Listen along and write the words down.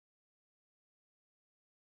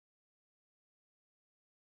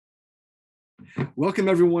Welcome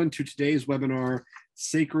everyone to today's webinar,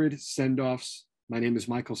 Sacred Send-Offs. My name is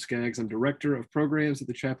Michael Skaggs. I'm Director of Programs at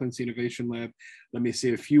the Chaplaincy Innovation Lab. Let me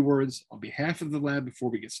say a few words on behalf of the lab before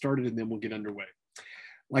we get started, and then we'll get underway.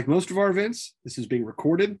 Like most of our events, this is being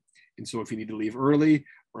recorded. And so if you need to leave early,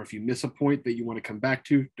 or if you miss a point that you want to come back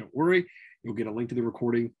to, don't worry. You'll get a link to the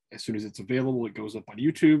recording as soon as it's available. It goes up on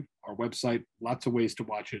YouTube, our website, lots of ways to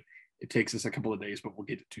watch it. It takes us a couple of days, but we'll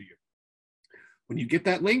get it to you. When you get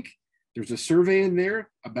that link, there's a survey in there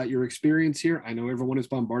about your experience here. I know everyone is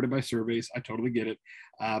bombarded by surveys. I totally get it.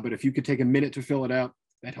 But if you could take a minute to fill it out,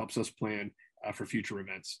 that helps us plan for future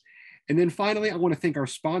events. And then finally, I want to thank our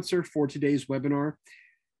sponsor for today's webinar,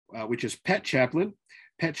 which is Pet Chaplain.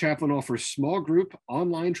 Pet Chaplain offers small group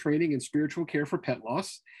online training in spiritual care for pet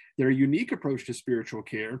loss. Their unique approach to spiritual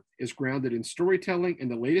care is grounded in storytelling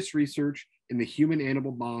and the latest research in the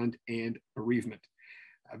human-animal bond and bereavement.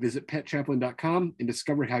 Visit petchaplain.com and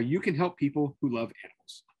discover how you can help people who love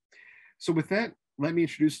animals. So with that, let me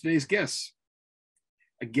introduce today's guests.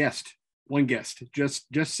 One guest, just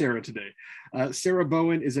Sarah today. Sarah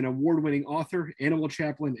Bowen is an award-winning author, animal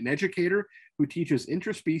chaplain, and educator who teaches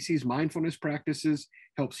interspecies mindfulness practices,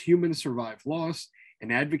 helps humans survive loss,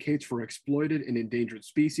 and advocates for exploited and endangered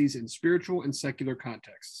species in spiritual and secular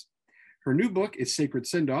contexts. Her new book is Sacred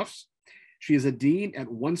Send-Offs. She is a dean at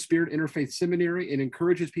One Spirit Interfaith Seminary and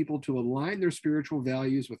encourages people to align their spiritual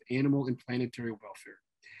values with animal and planetary welfare.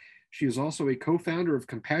 She is also a co-founder of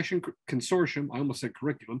Compassion Consortium, I almost said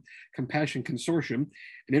curriculum, Compassion Consortium,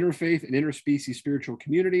 an interfaith and interspecies spiritual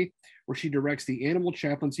community where she directs the Animal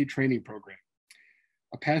Chaplaincy Training Program.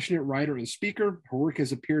 A passionate writer and speaker, her work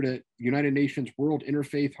has appeared at United Nations World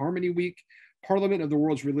Interfaith Harmony Week, Parliament of the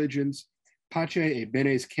World's Religions, Pace e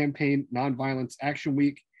Bene's Campaign Nonviolence Action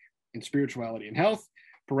Week, in Spirituality and Health,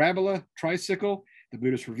 Parabola, Tricycle, The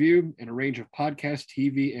Buddhist Review, and a range of podcasts,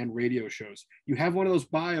 TV, and radio shows. You have one of those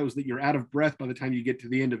bios that you're out of breath by the time you get to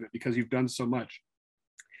the end of it because you've done so much.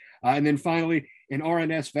 And then finally, an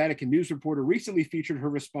RNS Vatican News reporter recently featured her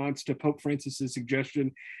response to Pope Francis's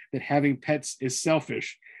suggestion that having pets is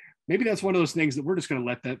selfish. Maybe that's one of those things that we're just going to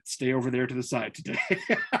let that stay over there to the side today.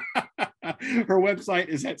 Her website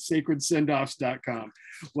is at sacredsendoffs.com.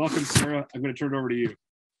 Welcome, Sarah. I'm going to turn it over to you.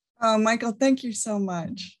 Oh, Michael, thank you so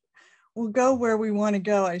much. We'll go where we want to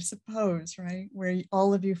go, I suppose, right? Where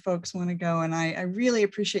all of you folks want to go. And I really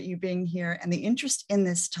appreciate you being here and the interest in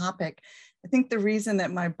this topic. I think the reason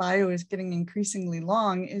that my bio is getting increasingly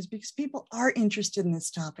long is because people are interested in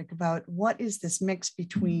this topic about what is this mix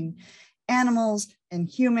between animals and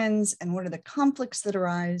humans, and what are the conflicts that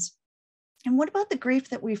arise? And what about the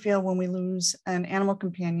grief that we feel when we lose an animal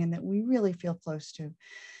companion that we really feel close to?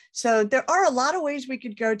 So there are a lot of ways we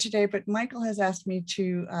could go today, but Michael has asked me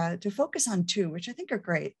to focus on two, which I think are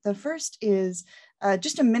great. The first is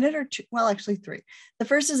just a minute or two, well, actually three. The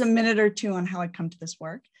first is a minute or two on how I come to this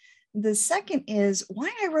work. The second is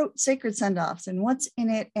why I wrote Sacred Send-Offs and what's in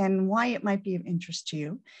it and why it might be of interest to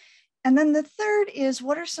you. And then the third is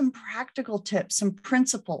what are some practical tips, some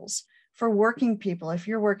principles for working people, if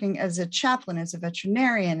you're working as a chaplain, as a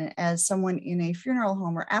veterinarian, as someone in a funeral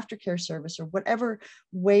home or aftercare service, or whatever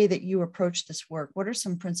way that you approach this work, what are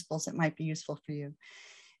some principles that might be useful for you?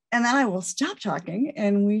 And then I will stop talking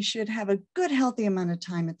and we should have a good, healthy amount of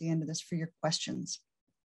time at the end of this for your questions.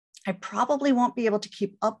 I probably won't be able to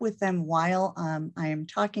keep up with them while I am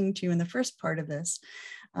talking to you in the first part of this.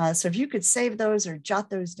 So if you could save those or jot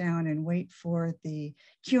those down and wait for the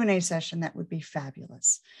Q&A session, that would be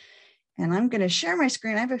fabulous. And I'm going to share my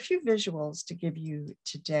screen. I have a few visuals to give you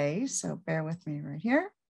today, so bear with me right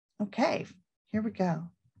here. Okay, here we go.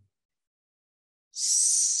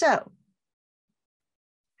 So,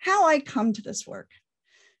 how I come to this work.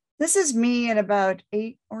 This is me at about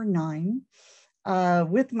 8 or 9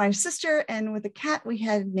 with my sister and with a cat we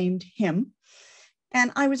had named Him.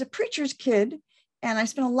 And I was a preacher's kid. And I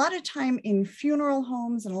spent a lot of time in funeral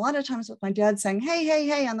homes and a lot of times with my dad saying,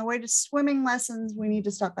 hey, on the way to swimming lessons, we need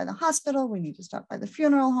to stop by the hospital. We need to stop by the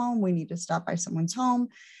funeral home. We need to stop by someone's home.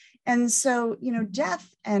 And so, you know,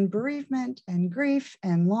 death and bereavement and grief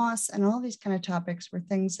and loss and all these kind of topics were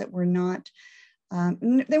things that were not,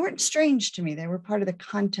 they weren't strange to me. They were part of the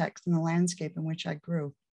context and the landscape in which I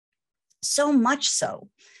grew. So much so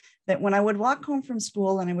that when I would walk home from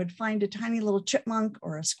school and I would find a tiny little chipmunk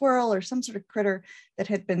or a squirrel or some sort of critter that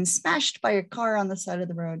had been smashed by a car on the side of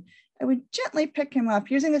the road, I would gently pick him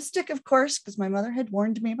up using a stick, of course, because my mother had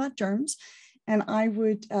warned me about germs. And I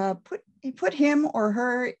would put him or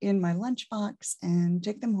her in my lunchbox and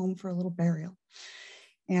take them home for a little burial.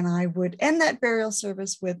 And I would end that burial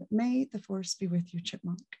service with, "May the force be with you,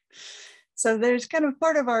 chipmunk." So there's kind of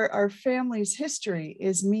part of our family's history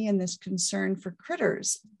is me and this concern for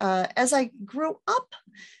critters. As I grew up,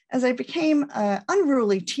 as I became an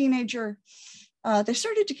unruly teenager, they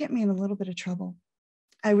started to get me in a little bit of trouble.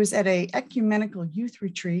 I was at an ecumenical youth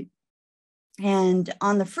retreat, and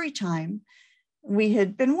on the free time, we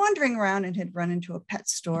had been wandering around and had run into a pet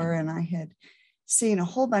store, and I had seen a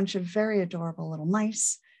whole bunch of very adorable little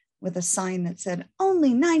mice with a sign that said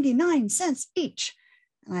only 99 cents each.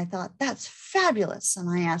 And I thought, that's fabulous. And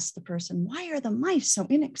I asked the person, why are the mice so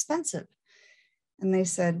inexpensive? And they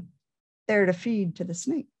said, they're to feed to the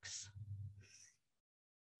snakes.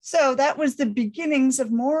 So that was the beginnings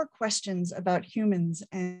of more questions about humans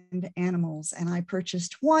and animals. And I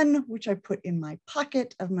purchased one, which I put in my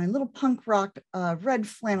pocket of my little punk rock red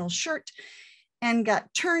flannel shirt, and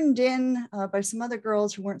got turned in by some other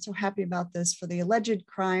girls who weren't so happy about this for the alleged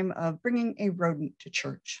crime of bringing a rodent to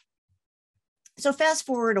church. So fast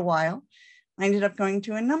forward a while, I ended up going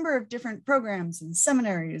to a number of different programs and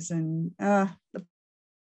seminaries, and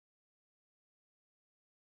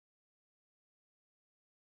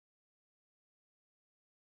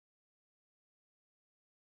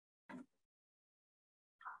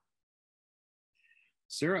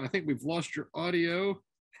Sarah, I think we've lost your audio.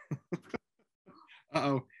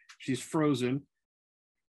 Uh-oh, she's frozen.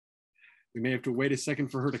 We may have to wait a second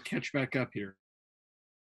for her to catch back up here.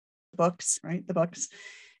 Books, right? The books.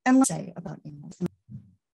 And let's say about animals.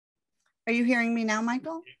 Are you hearing me now,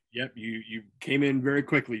 Michael? Yep, you came in very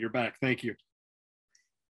quickly. You're back. Thank you.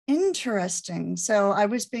 Interesting. So I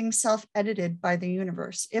was being self-edited by the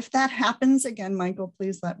universe. If that happens again, Michael,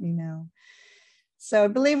 please let me know. So I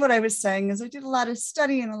believe what I was saying is I did a lot of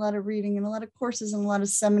study and a lot of reading and a lot of courses and a lot of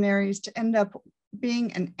seminaries to end up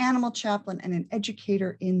being an animal chaplain and an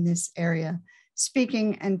educator in this area,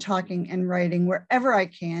 speaking and talking and writing wherever I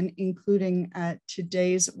can, including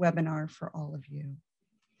today's webinar for all of you.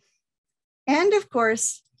 And of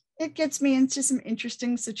course, it gets me into some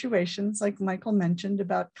interesting situations, like Michael mentioned,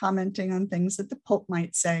 about commenting on things that the Pope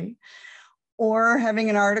might say, or having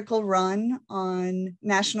an article run on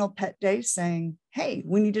National Pet Day saying, hey,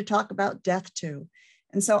 we need to talk about death too.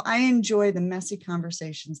 And so I enjoy the messy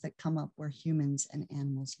conversations that come up where humans and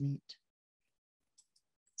animals meet.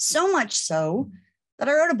 So much so that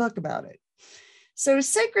I wrote a book about it. So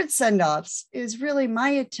Sacred Send-Offs is really my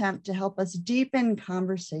attempt to help us deepen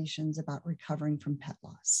conversations about recovering from pet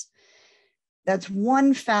loss. That's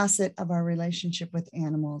one facet of our relationship with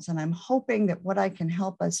animals. And I'm hoping that what I can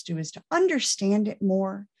help us do is to understand it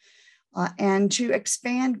more and to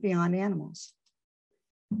expand beyond animals.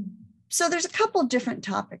 So there's a couple different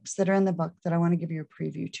topics that are in the book that I want to give you a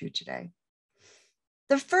preview to today.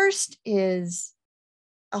 The first is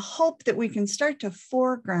a hope that we can start to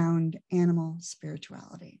foreground animal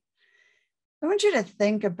spirituality. I want you to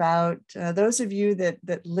think about those of you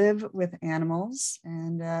that live with animals,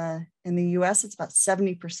 and in the US, it's about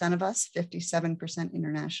 70% of us, 57%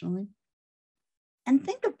 internationally. And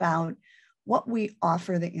think about what we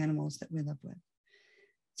offer the animals that we live with.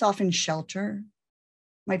 It's often shelter,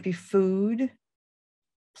 might be food,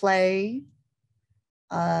 play,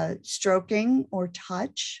 stroking or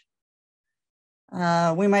touch.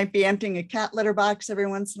 We might be emptying a cat litter box every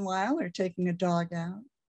once in a while or taking a dog out.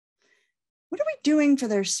 What are we doing for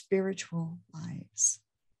their spiritual lives?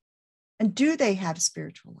 And do they have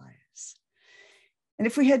spiritual lives? And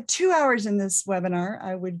if we had 2 hours in this webinar,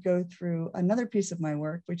 I would go through another piece of my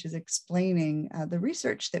work, which is explaining the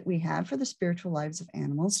research that we have for the spiritual lives of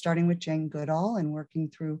animals, starting with Jane Goodall and working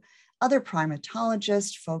through other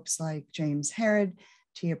primatologists, folks like James Herod,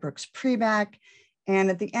 Tia Brooks-Preback. And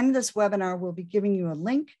at the end of this webinar, we'll be giving you a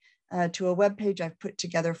link to a webpage I've put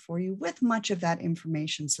together for you with much of that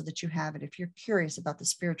information so that you have it if you're curious about the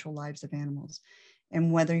spiritual lives of animals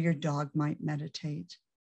and whether your dog might meditate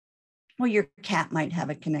or your cat might have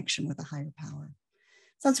a connection with a higher power.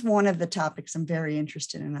 So that's one of the topics I'm very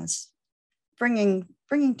interested in us bringing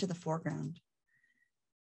to the foreground.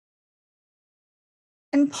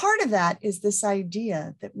 And part of that is this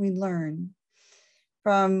idea that we learn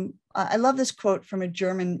from, I love this quote from a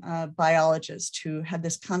German biologist who had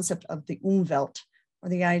this concept of the Umwelt, or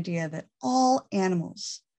the idea that all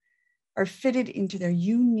animals are fitted into their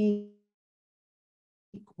unique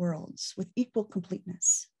worlds with equal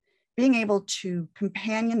completeness. Being able to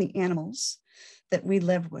companion the animals that we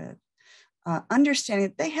live with, understanding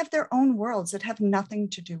that they have their own worlds that have nothing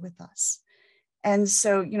to do with us. And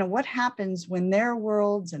so, what happens when their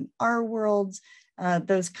worlds and our worlds,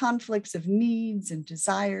 those conflicts of needs and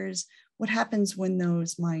desires, what happens when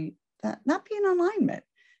those might not be in alignment?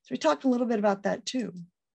 So we talked a little bit about that too.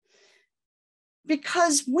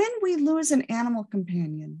 Because when we lose an animal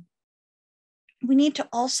companion, we need to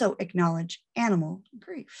also acknowledge animal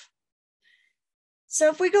grief. So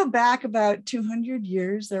if we go back about 200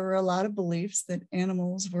 years, there were a lot of beliefs that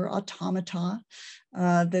animals were automata,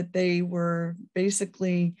 that they were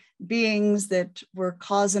basically beings that were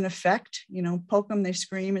cause and effect. You know, poke them, they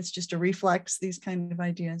scream, it's just a reflex, these kind of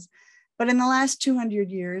ideas. But in the last 200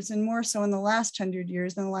 years, and more so in the last 100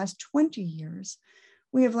 years than the last 20 years,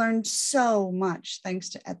 we have learned so much thanks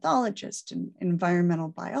to ethologists and environmental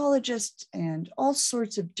biologists and all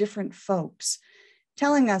sorts of different folks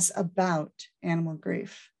telling us about animal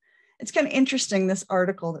grief. It's kind of interesting, this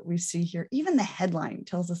article that we see here, even the headline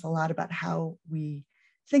tells us a lot about how we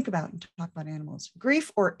think about and talk about animals.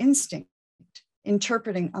 Grief or instinct,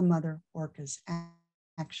 interpreting a mother orca's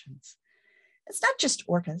actions. It's not just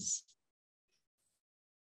orcas.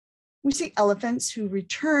 We see elephants who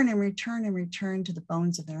return and return and return to the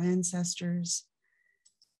bones of their ancestors.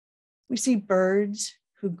 We see birds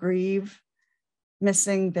who grieve,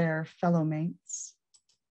 missing their fellow mates.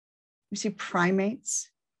 We see primates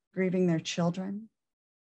grieving their children,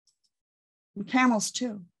 and camels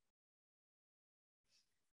too.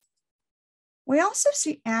 We also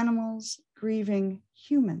see animals grieving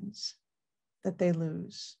humans that they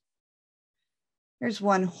lose. Here's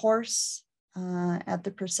one horse at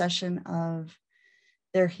the procession of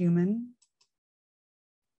their human.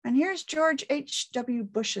 And here's George H.W.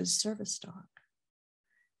 Bush's service dog.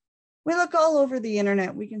 We look all over the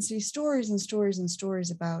internet, we can see stories and stories and stories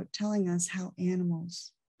about telling us how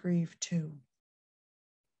animals grieve too.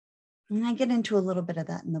 And I get into a little bit of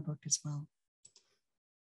that in the book as well.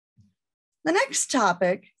 The next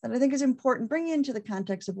topic that I think is important, bringing into the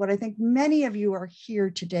context of what I think many of you are here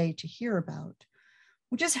today to hear about,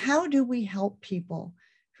 which is how do we help people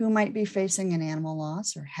who might be facing an animal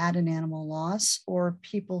loss or had an animal loss, or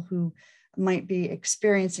people who might be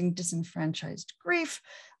experiencing disenfranchised grief,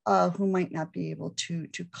 who might not be able to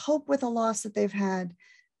cope with a loss that they've had.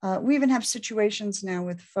 We even have situations now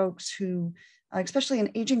with folks who, especially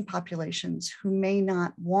in aging populations, who may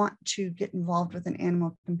not want to get involved with an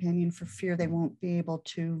animal companion for fear they won't be able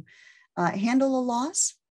to handle a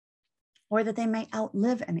loss, or that they may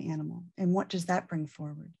outlive an animal. And what does that bring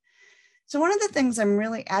forward? So one of the things I'm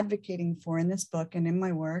really advocating for in this book and in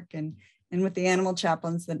my work and with the animal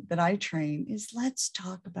chaplains that I train is, let's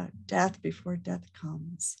talk about death before death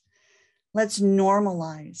comes. Let's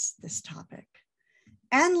normalize this topic,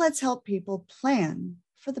 and let's help people plan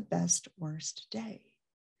for the best, worst day.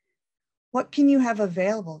 What can you have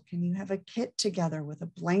available? Can you have a kit together with a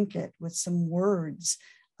blanket, with some words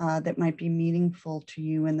that might be meaningful to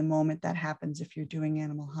you in the moment that happens if you're doing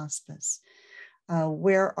animal hospice?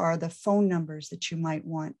 Where are the phone numbers that you might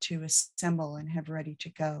want to assemble and have ready to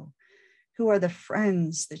go? Who are the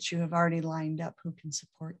friends that you have already lined up who can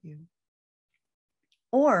support you?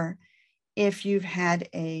 Or if you've had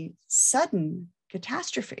a sudden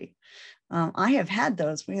catastrophe, I have had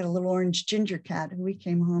those. We had a little orange ginger cat who we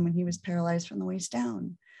came home and he was paralyzed from the waist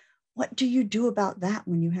down. What do you do about that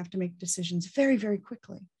when you have to make decisions very, very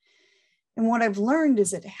quickly? And what I've learned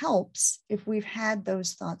is it helps if we've had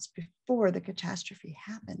those thoughts before the catastrophe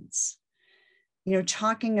happens. You know,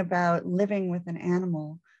 talking about living with an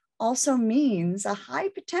animal also means a high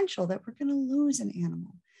potential that we're going to lose an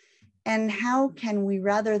animal. And how can we,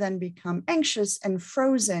 rather than become anxious and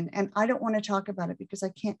frozen, and I don't want to talk about it because I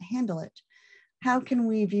can't handle it, how can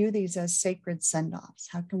we view these as sacred send-offs?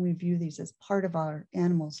 How can we view these as part of our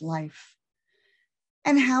animal's life?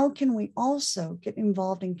 And how can we also get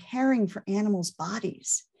involved in caring for animals'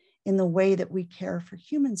 bodies in the way that we care for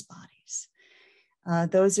humans' bodies?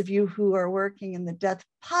 Those of you who are working in the death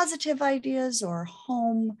positive ideas or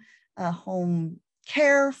home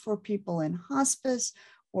care for people in hospice,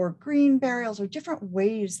 or green burials, or different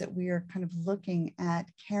ways that we are kind of looking at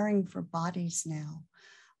caring for bodies now.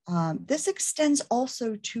 This extends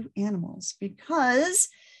also to animals, because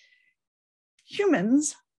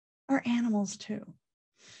humans are animals too.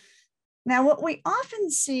 Now, what we often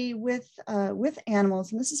see with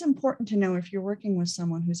animals, and this is important to know if you're working with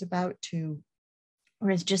someone who's about to, or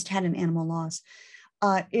has just had an animal loss,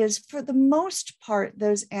 is for the most part,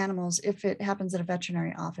 those animals, if it happens at a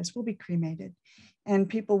veterinary office, will be cremated. And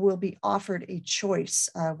people will be offered a choice.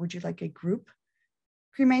 Would you like a group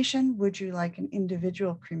cremation? Would you like an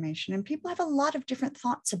individual cremation? And people have a lot of different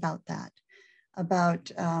thoughts about that,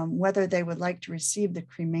 about whether they would like to receive the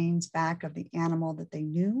cremains back of the animal that they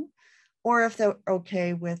knew, or if they're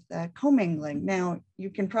okay with commingling. Now,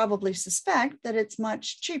 you can probably suspect that it's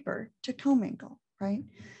much cheaper to commingle, right?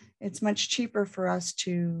 It's much cheaper for us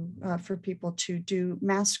to, for people to do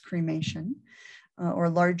mass cremation or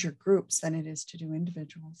larger groups than it is to do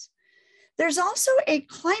individuals. There's also a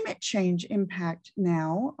climate change impact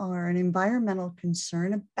now, or an environmental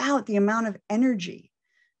concern about the amount of energy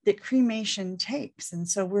that cremation takes. And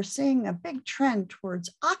so we're seeing a big trend towards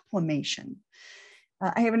aquamation.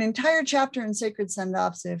 I have an entire chapter in Sacred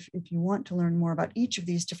Send-Offs if you want to learn more about each of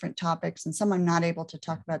these different topics, and some I'm not able to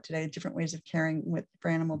talk about today, different ways of caring for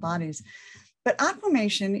animal bodies. But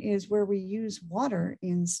aquamation is where we use water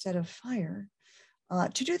instead of fire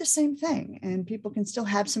to do the same thing. And people can still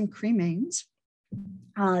have some cremains.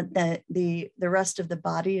 The rest of the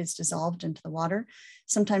body is dissolved into the water.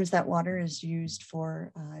 Sometimes that water is used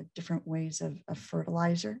for different ways of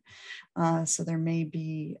fertilizer. So there may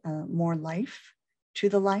be more life to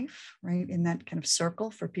the life, right, in that kind of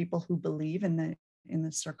circle for people who believe in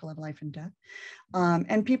the circle of life and death.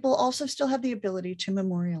 And people also still have the ability to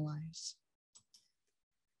memorialize.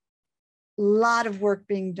 A lot of work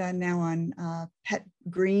being done now on pet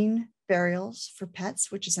green burials for pets,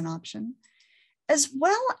 which is an option, as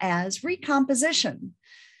well as recomposition.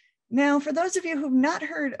 Now, for those of you who've not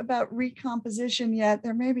heard about recomposition yet,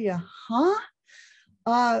 there may be a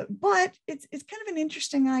but it's kind of an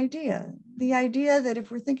interesting idea. The idea that if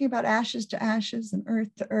we're thinking about ashes to ashes and earth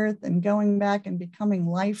to earth and going back and becoming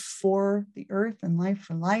life for the earth and life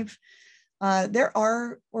for life, there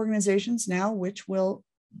are organizations now which will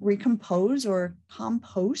recompose or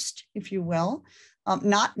compost, if you will,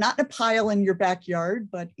 not in a pile in your backyard,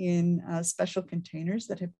 but in special containers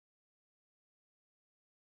that have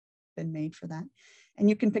been made for that. And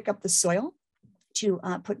you can pick up the soil to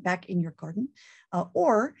put back in your garden,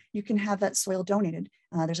 or you can have that soil donated.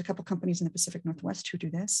 There's a couple companies in the Pacific Northwest who do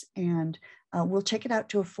this, and we'll take it out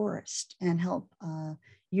to a forest and help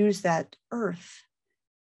use that earth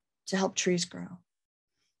to help trees grow.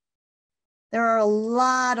 There are a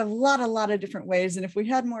lot of different ways. And if we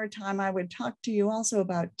had more time, I would talk to you also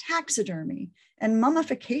about taxidermy and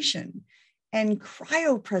mummification and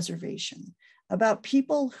cryopreservation, about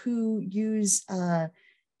people who use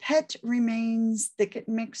pet remains that get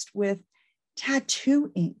mixed with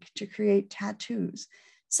tattoo ink to create tattoos.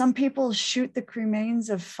 Some people shoot the cremains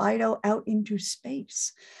of Fido out into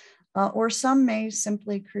space, or some may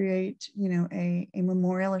simply create, a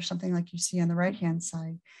memorial or something like you see on the right-hand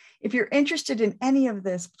side. If you're interested in any of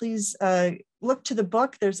this, please look to the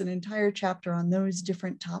book. There's an entire chapter on those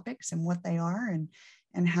different topics and what they are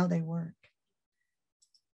and how they work.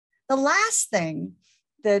 The last thing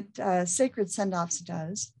that Sacred Send-Offs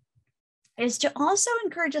does is to also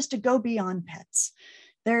encourage us to go beyond pets.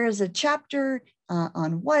 There is a chapter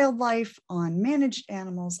on wildlife, on managed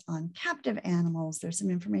animals, on captive animals. There's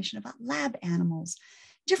some information about lab animals,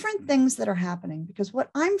 different things that are happening, because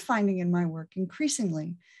what I'm finding in my work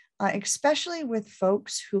increasingly, especially with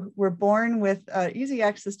folks who were born with easy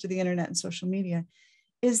access to the internet and social media,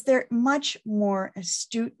 is they're much more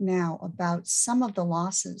astute now about some of the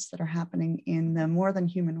losses that are happening in the more than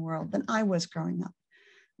human world than I was growing up.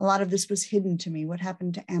 A lot of this was hidden to me. What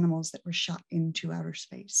happened to animals that were shot into outer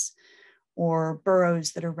space, or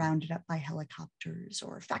burrows that are rounded up by helicopters,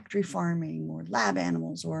 or factory farming, or lab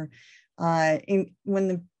animals, or when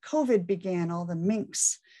the COVID began, all the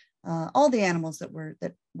minks, all the animals that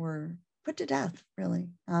were put to death, really,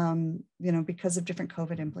 because of different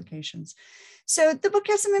COVID implications. So the book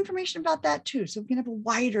has some information about that too. So we can have a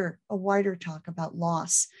wider talk about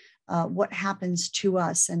loss, what happens to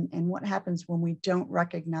us, and what happens when we don't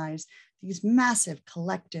recognize these massive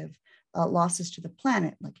collective losses to the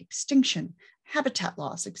planet, like extinction, habitat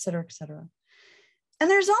loss, et cetera, et cetera.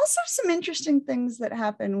 And there's also some interesting things that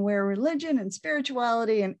happen where religion and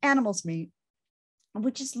spirituality and animals meet,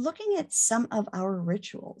 which is looking at some of our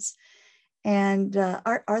rituals. And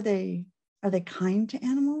are they kind to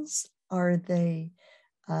animals? Are they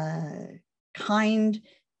kind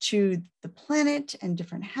to the planet and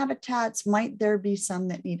different habitats? Might there be some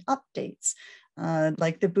that need updates?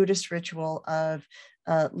 Like the Buddhist ritual of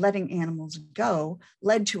letting animals go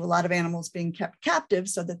led to a lot of animals being kept captive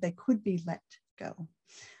so that they could be let go.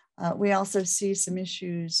 We also see some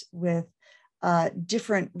issues with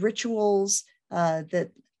different rituals that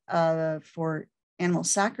for animal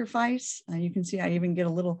sacrifice. You can see I even get a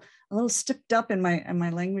little stepped up in my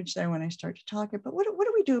language there when I start to talk it. But what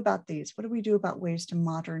do we do about these? What do we do about ways to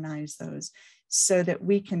modernize those so that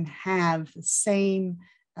we can have the same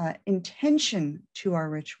intention to our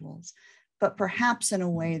rituals, but perhaps in a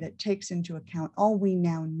way that takes into account all we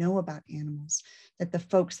now know about animals that the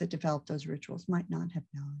folks that developed those rituals might not have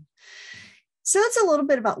known. So that's a little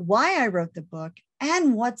bit about why I wrote the book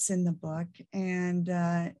and what's in the book. And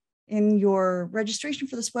in your registration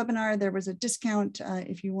for this webinar, there was a discount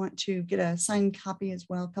if you want to get a signed copy as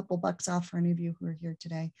well, a couple bucks off for any of you who are here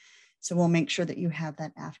today. So we'll make sure that you have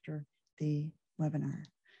that after the webinar.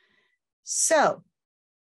 So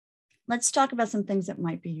let's talk about some things that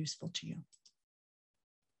might be useful to you.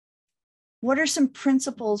 What are some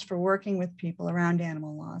principles for working with people around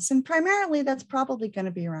animal loss? And primarily, that's probably going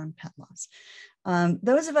to be around pet loss.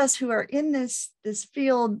 Those of us who are in this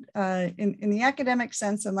field in the academic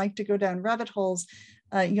sense and like to go down rabbit holes,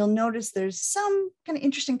 you'll notice there's some kind of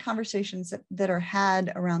interesting conversations that are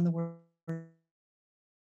had around the world.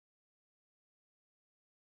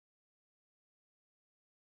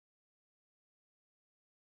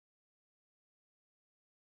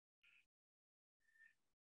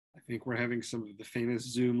 I think we're having some of the famous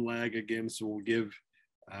Zoom lag again, so we'll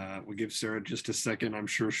give Sarah just a second. I'm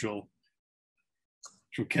sure she'll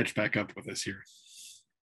catch back up with us here.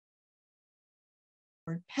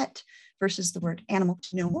 Word pet versus the word animal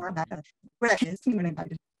to know more about where that is.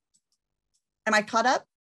 Am I caught up?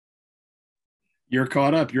 You're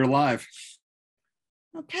caught up. You're live.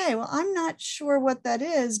 Okay, well, I'm not sure what that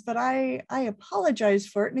is, but I apologize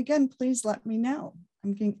for it. And again, please let me know.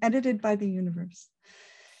 I'm being edited by the universe.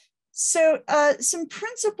 So some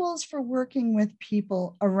principles for working with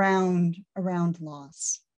people around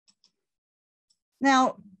loss.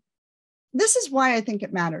 Now, this is why I think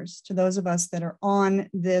it matters to those of us that are on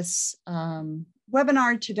this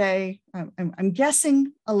webinar today. I'm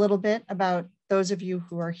guessing a little bit about those of you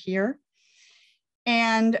who are here.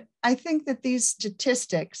 And I think that these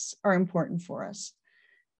statistics are important for us.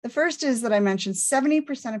 The first is that I mentioned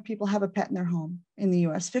 70% of people have a pet in their home in the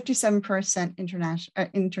US, 57%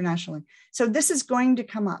 internationally. So this is going to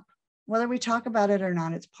come up, whether we talk about it or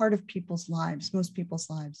not. It's part of people's lives, most people's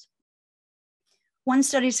lives. One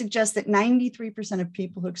study suggests that 93% of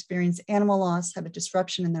people who experience animal loss have a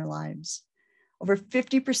disruption in their lives. Over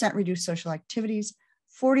 50% reduce social activities,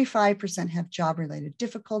 45% have job-related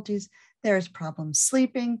difficulties. There's problems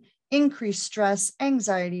sleeping, increased stress,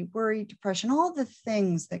 anxiety, worry, depression, all the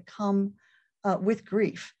things that come with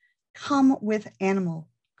grief, come with animal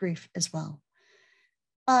grief as well.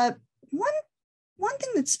 One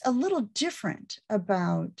thing that's a little different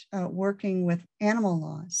about working with animal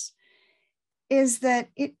loss is that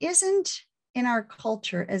it isn't in our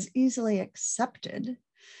culture as easily accepted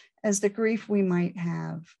as the grief we might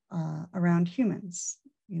have around humans.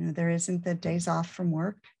 You know, there isn't the days off from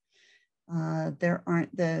work. There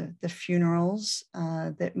aren't the funerals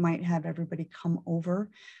that might have everybody come over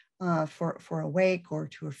for a wake or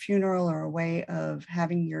to a funeral, or a way of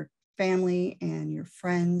having your family and your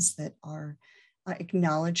friends that are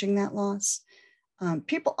acknowledging that loss.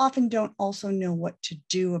 People often don't also know what to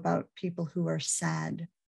do about people who are sad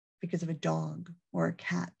because of a dog or a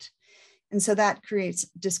cat. And so that creates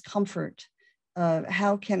discomfort.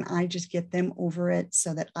 How can I just get them over it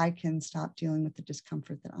so that I can stop dealing with the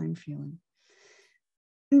discomfort that I'm feeling?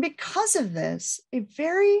 And because of this, a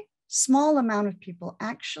very small amount of people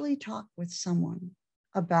actually talk with someone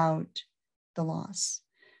about the loss.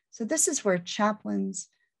 So this is where chaplains,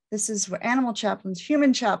 this is where animal chaplains,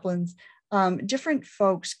 human chaplains, different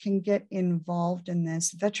folks can get involved in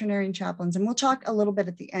this, veterinarian chaplains. And we'll talk a little bit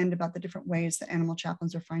at the end about the different ways that animal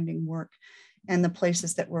chaplains are finding work and the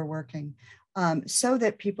places that we're working, so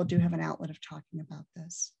that people do have an outlet of talking about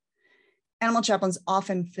this. Animal chaplains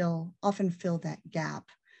often fill that gap,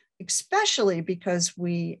 especially because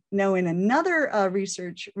we know in another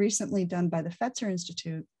research recently done by the Fetzer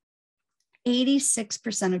Institute,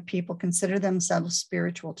 86% of people consider themselves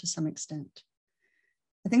spiritual to some extent.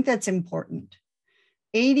 I think that's important.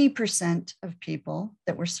 80% of people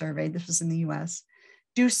that were surveyed, this was in the US,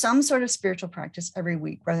 do some sort of spiritual practice every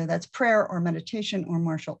week, whether that's prayer or meditation or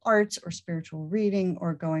martial arts or spiritual reading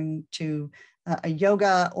or going to a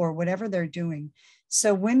yoga or whatever they're doing.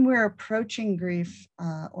 So when we're approaching grief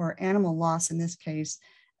or animal loss in this case,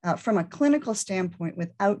 from a clinical standpoint,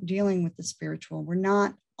 without dealing with the spiritual, we're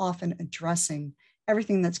not often addressing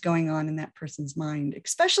everything that's going on in that person's mind,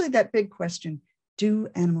 especially that big question, do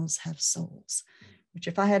animals have souls? Which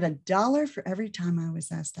if I had $1 for every time I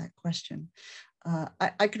was asked that question,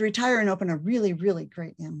 I could retire and open a really, really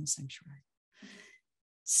great animal sanctuary.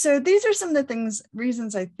 So these are some of the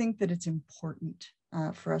reasons I think that it's important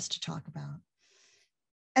for us to talk about.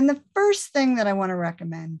 And the first thing that I want to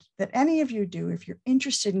recommend that any of you do, if you're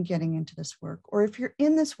interested in getting into this work, or if you're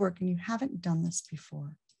in this work and you haven't done this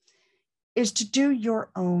before, is to do your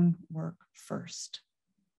own work first.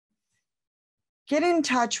 Get in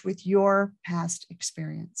touch with your past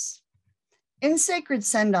experience. In Sacred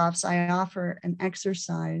Send-Offs, I offer an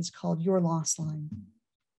exercise called Your Loss Line.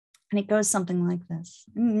 And it goes something like this.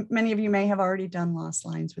 And many of you may have already done loss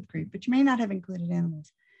lines with grief, but you may not have included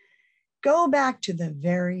animals. Go back to the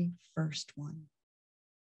very first one.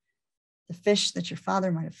 the fish that your father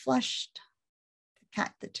might have flushed, the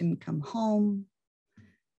cat that didn't come home,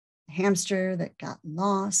 the hamster that got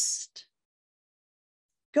lost.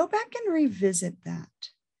 Go back and revisit that.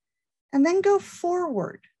 And then go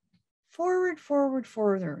forward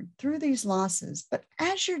through these losses. But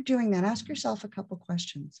as you're doing that, ask yourself a couple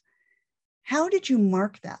questions. How did you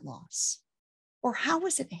mark that loss? Or how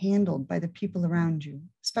was it handled by the people around you,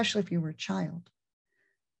 especially if you were a child?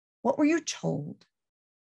 What were you told?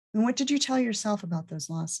 And what did you tell yourself about those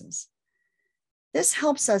losses? This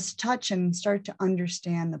helps us touch and start to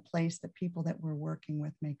understand the place that people that we're working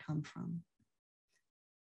with may come from.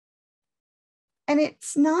 And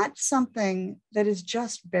it's not something that is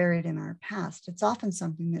just buried in our past. It's often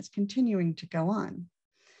something that's continuing to go on.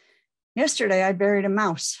 Yesterday, I buried a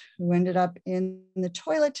mouse who ended up in the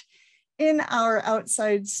toilet in our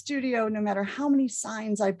outside studio, no matter how many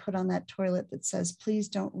signs I put on that toilet that says, please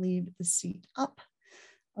don't leave the seat up.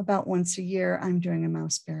 About once a year, I'm doing a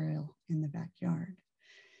mouse burial in the backyard.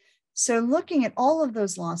 So looking at all of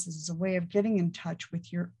those losses is a way of getting in touch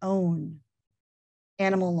with your own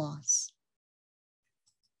animal loss.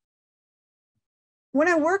 When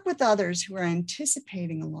I work with others who are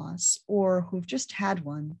anticipating a loss or who've just had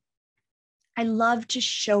one, I love to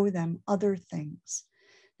show them other things.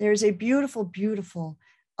 There's a beautiful, beautiful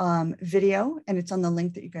video, and it's on the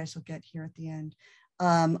link that you guys will get here at the end,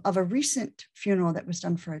 of a recent funeral that was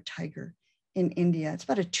done for a tiger in India. It's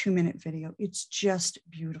about a 2-minute video. It's just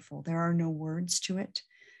beautiful. There are no words to it.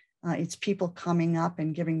 It's people coming up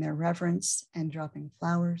and giving their reverence and dropping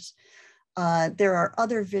flowers. There are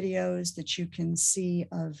other videos that you can see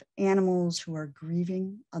of animals who are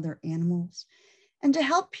grieving other animals, and to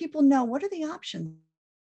help people know what are the options.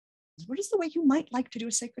 What is the way you might like to do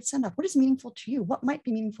a sacred send-off? What is meaningful to you? What might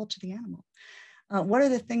be meaningful to the animal? What are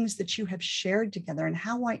the things that you have shared together, and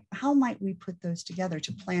how might we put those together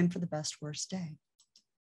to plan for the best worst day?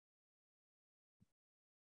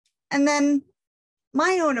 And then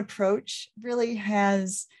my own approach really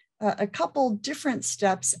has a couple different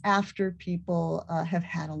steps after people have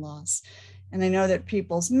had a loss. And I know that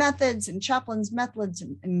people's methods and chaplains' methods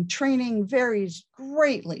and training varies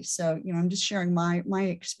greatly. So, I'm just sharing my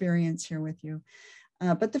experience here with you.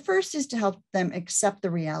 But the first is to help them accept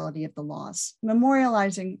the reality of the loss,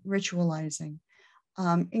 memorializing, ritualizing,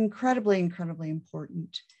 incredibly, incredibly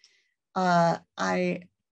important. I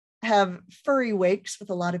have furry wakes with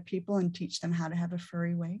a lot of people and teach them how to have a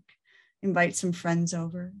furry wake. Invite some friends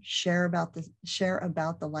over, share about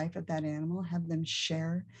the life of that animal, have them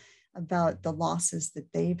share about the losses that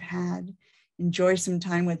they've had, enjoy some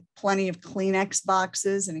time with plenty of Kleenex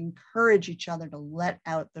boxes, and encourage each other to let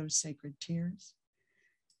out those sacred tears.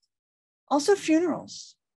 Also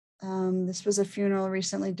funerals. This was a funeral I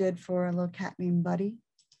recently did for a little cat named Buddy,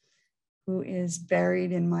 who is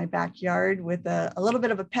buried in my backyard with a little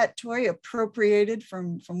bit of a pet toy appropriated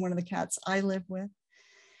from one of the cats I live with.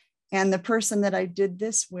 And the person that I did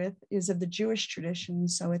this with is of the Jewish tradition.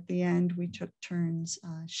 So at the end, we took turns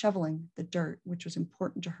shoveling the dirt, which was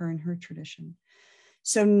important to her in her tradition.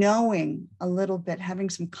 So knowing a little bit, having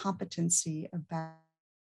some competency about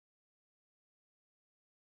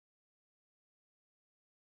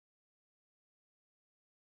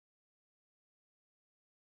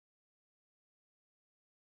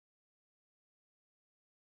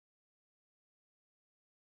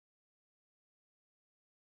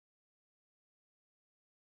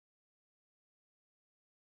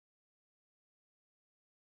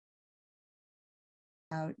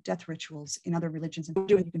death rituals in other religions. And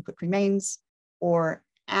you can put cremains or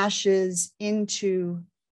ashes into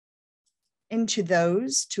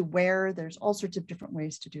those to wear. There's all sorts of different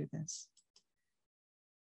ways to do this.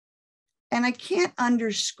 And I can't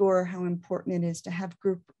underscore how important it is to have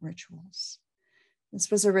group rituals.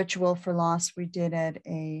 This was a ritual for loss we did at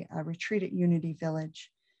a retreat at Unity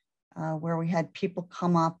Village, where we had people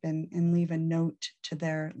come up and leave a note to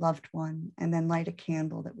their loved one and then light a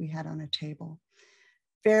candle that we had on a table.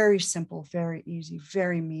 Very simple, very easy,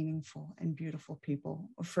 very meaningful and beautiful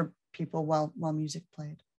for people while music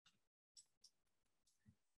played.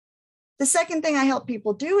 The second thing I help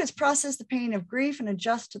people do is process the pain of grief and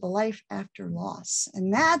adjust to the life after loss.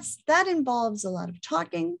 And that involves a lot of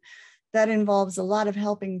talking. That involves a lot of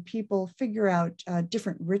helping people figure out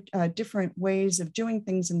different ways of doing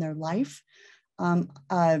things in their life,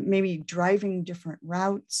 maybe driving different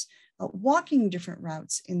routes, walking different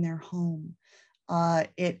routes in their home.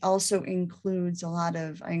 It also includes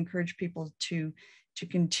I encourage people to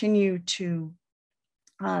continue to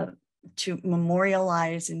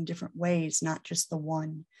memorialize in different ways, not just the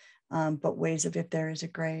one, but ways of, if there is a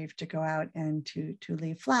grave, to go out and to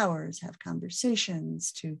leave flowers, have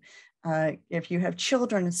conversations, to If you have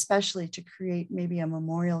children, especially, to create maybe a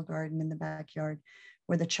memorial garden in the backyard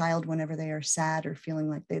where the child, whenever they are sad or feeling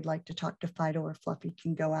like they'd like to talk to Fido or Fluffy,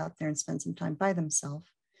 can go out there and spend some time by themselves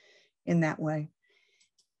in that way.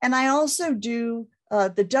 And I also do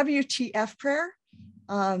the WTF prayer.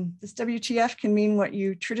 This WTF can mean what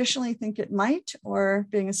you traditionally think it might, or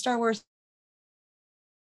being a Star Wars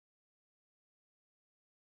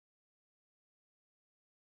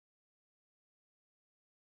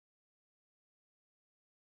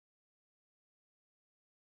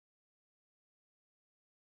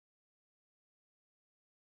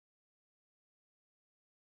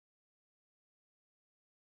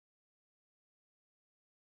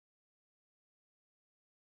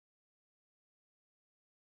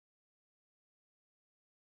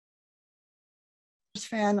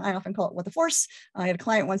fan. I often call it What the Force. I had a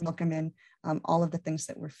client once welcome in all of the things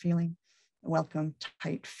that we're feeling. Welcome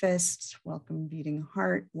tight fists, welcome beating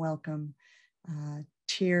heart, welcome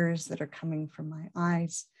tears that are coming from my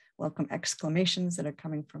eyes, welcome exclamations that are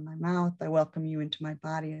coming from my mouth. I welcome you into my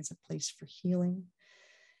body as a place for healing.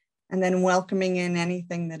 And then welcoming in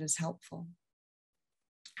anything that is helpful.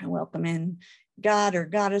 I welcome in God or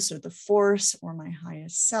Goddess or the Force or my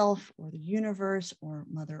highest self or the universe or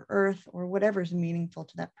Mother Earth or whatever is meaningful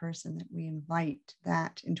to that person, that we invite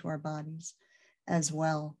that into our bodies as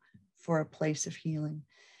well for a place of healing.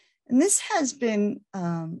 And this has been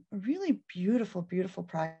a really beautiful, beautiful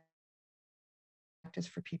practice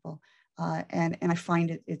for people. And I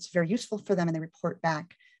find it's very useful for them, and they report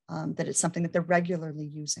back that it's something that they're regularly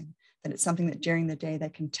using, that it's something that during the day they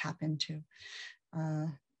can tap into.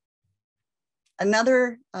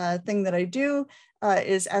 Another thing that I do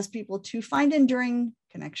is ask people to find enduring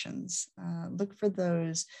connections. Look for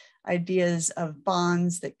those ideas of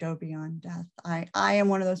bonds that go beyond death. I am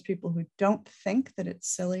one of those people who don't think that it's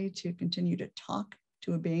silly to continue to talk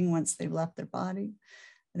to a being once they've left their body.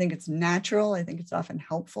 I think it's natural. I think it's often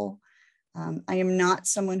helpful. I am not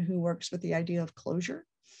someone who works with the idea of closure.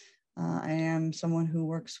 I am someone who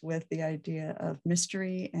works with the idea of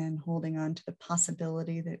mystery and holding on to the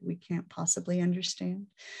possibility that we can't possibly understand.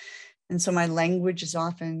 And so my language is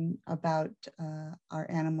often about our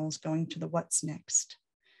animals going to the what's next,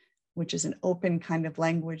 which is an open kind of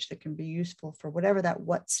language that can be useful for whatever that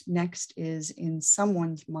what's next is in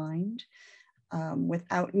someone's mind,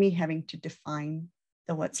 without me having to define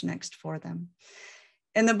the what's next for them.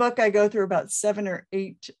 In the book, I go through about 7 or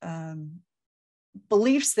 8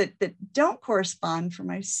 beliefs that don't correspond for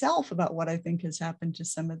myself about what I think has happened to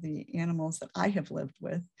some of the animals that I have lived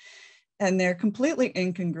with. And they're completely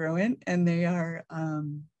incongruent, and they are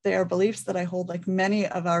beliefs that I hold, like many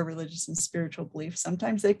of our religious and spiritual beliefs.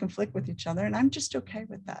 Sometimes they conflict with each other, and I'm just okay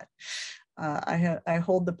with that. I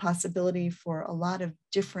hold the possibility for a lot of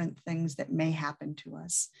different things that may happen to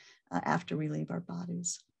us after we leave our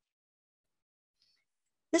bodies.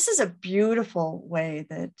 This is a beautiful way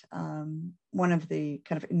that one of the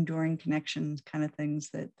kind of enduring connections kind of things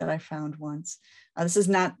that I found once. This is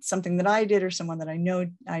not something that I did or someone that I know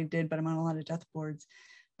I did, but I'm on a lot of death boards.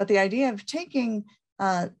 But the idea of taking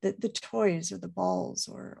the toys or the balls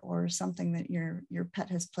or something that your pet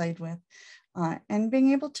has played with, and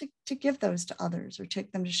being able to give those to others or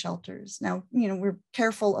take them to shelters. Now, we're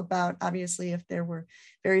careful about, obviously, if there were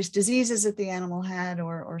various diseases that the animal had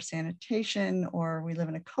or sanitation, or we live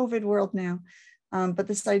in a COVID world now. But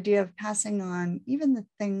this idea of passing on even the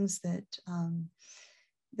things that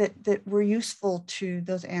were useful to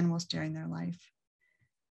those animals during their life.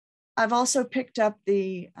 I've also picked up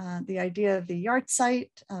the idea of the yahrzeit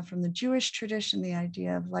from the Jewish tradition, the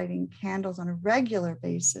idea of lighting candles on a regular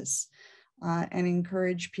basis, and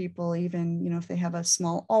encourage people, even if they have a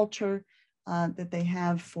small altar that they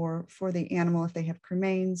have for the animal, if they have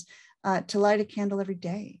cremains, to light a candle every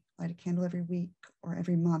day, light a candle every week or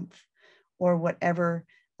every month, or whatever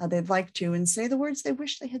they'd like to, and say the words they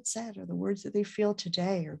wish they had said, or the words that they feel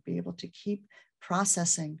today, or be able to keep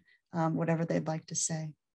processing whatever they'd like to say.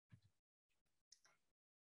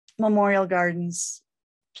 Memorial gardens,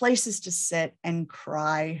 places to sit and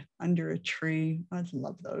cry under a tree. I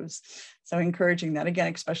love those. So encouraging that,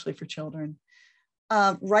 again, especially for children.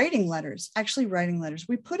 Writing letters.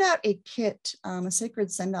 We put out a kit, a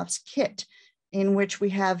Sacred Send-Offs kit, in which we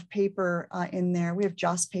have paper in there. We have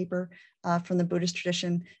joss paper from the Buddhist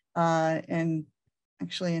tradition, and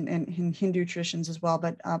actually in Hindu traditions as well,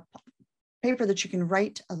 but paper that you can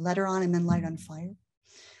write a letter on and then light on fire.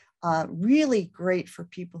 Really great for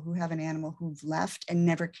people who have an animal who've left and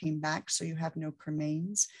never came back, so you have no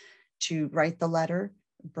cremains, to write the letter,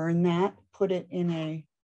 burn that, put it in a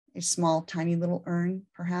small, tiny little urn,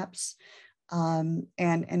 perhaps,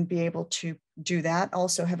 and be able to do that.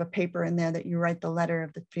 Also have a paper in there that you write the letter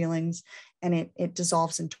of the feelings, and it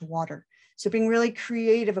dissolves into water. So being really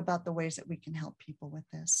creative about the ways that we can help people with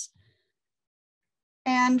this.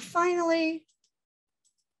 And finally,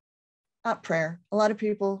 prayer. A lot of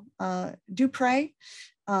people do pray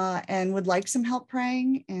and would like some help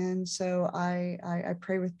praying. And so I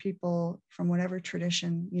pray with people from whatever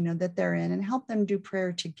tradition, that they're in, and help them do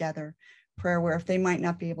prayer together. Prayer where if they might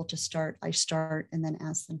not be able to start, I start and then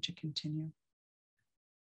ask them to continue.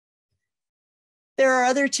 There are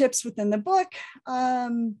other tips within the book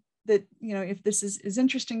that, if this is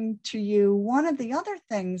interesting to you. One of the other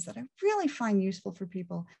things that I really find useful for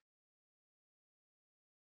people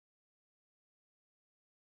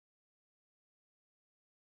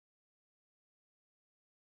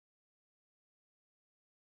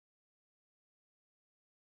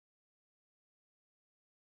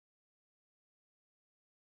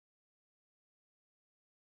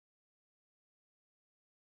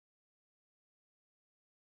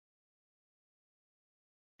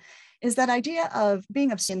is that idea of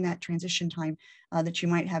being in that transition time that you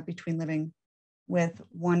might have between living with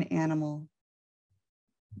one animal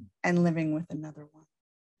and living with another one.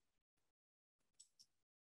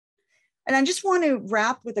 And I just want to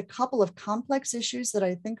wrap with a couple of complex issues that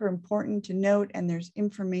I think are important to note, and there's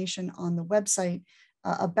information on the website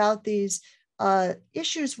about these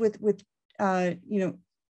issues with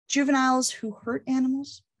juveniles who hurt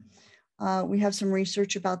animals. We have some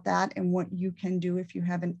research about that and what you can do if you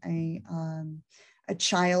have a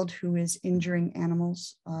child who is injuring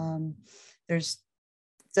animals. It's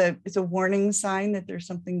a warning sign that there's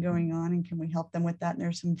something going on, and can we help them with that? And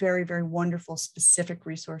there's some very, very wonderful specific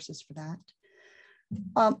resources for that.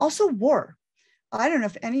 Also war. I don't know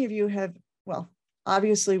if any of you have, well,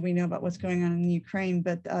 obviously we know about what's going on in Ukraine,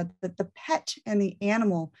 but the pet and the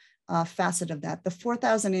animal facet of that, the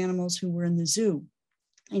 4,000 animals who were in the zoo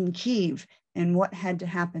in Kyiv and what had to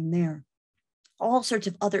happen there. All sorts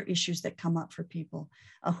of other issues that come up for people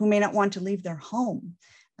who may not want to leave their home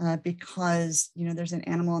because there's an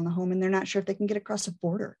animal in the home and they're not sure if they can get across a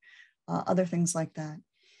border, other things like that.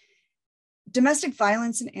 Domestic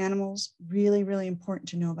violence in animals, really, really important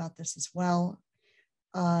to know about this as well.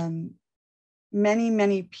 Many,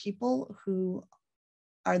 many people who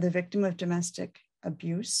are the victim of domestic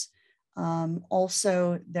abuse,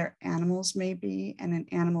 also their animals may be, and an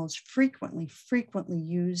animal is frequently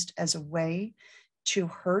used as a way to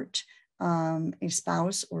hurt a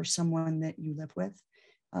spouse or someone that you live with.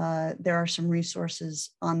 There are some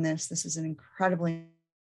resources on this. This is an incredibly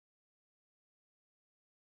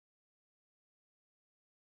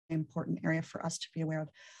important area for us to be aware of.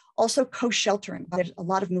 Also, co-sheltering. There's a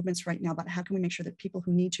lot of movements right now about how can we make sure that people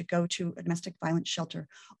who need to go to a domestic violence shelter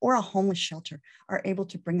or a homeless shelter are able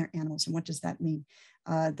to bring their animals, and what does that mean?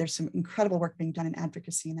 There's some incredible work being done in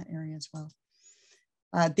advocacy in that area as well.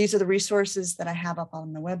 These are the resources that I have up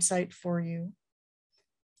on the website for you.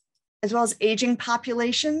 As well as aging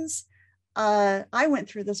populations. I went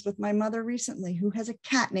through this with my mother recently, who has a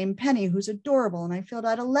cat named Penny, who's adorable, and I filled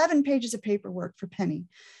out 11 pages of paperwork for Penny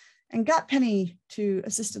and got Penny to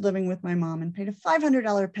assisted living with my mom and paid a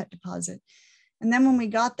 $500 pet deposit. And then when we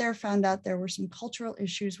got there, found out there were some cultural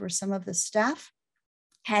issues where some of the staff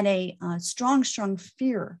had a strong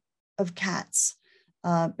fear of cats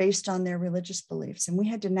based on their religious beliefs. And we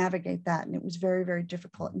had to navigate that, and it was very, very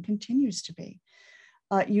difficult and continues to be.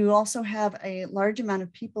 You also have a large amount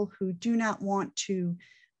of people who do not want to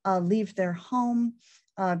leave their home,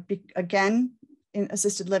 again, in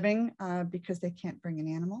assisted living because they can't bring an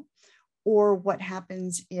animal, or what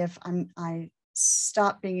happens if I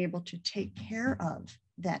stop being able to take care of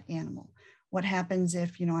that animal. What happens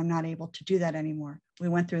if, I'm not able to do that anymore? We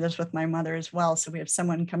went through this with my mother as well. So we have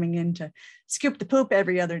someone coming in to scoop the poop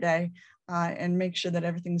every other day and make sure that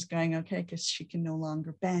everything's going okay because she can no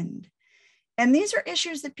longer bend. And these are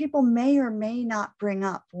issues that people may or may not bring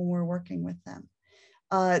up when we're working with them.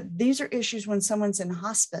 These are issues when someone's in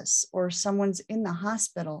hospice or someone's in the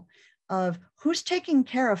hospital of who's taking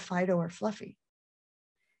care of Fido or Fluffy?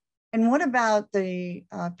 And what about the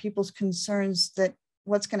people's concerns that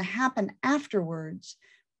what's going to happen afterwards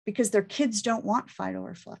because their kids don't want Fido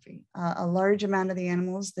or Fluffy? A large amount of the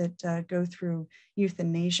animals that go through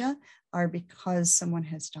euthanasia are because someone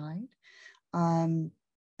has died.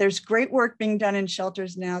 There's great work being done in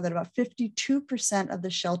shelters now that about 52% of the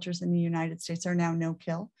shelters in the United States are now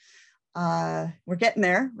no-kill. We're getting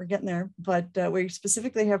there, but we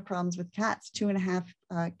specifically have problems with cats.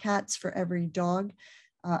 2.5 cats for every dog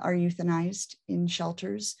are euthanized in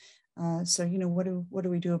shelters. So, what do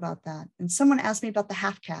we do about that? And someone asked me about the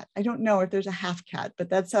half cat. I don't know if there's a half cat, but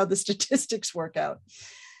that's how the statistics work out.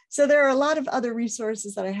 So there are a lot of other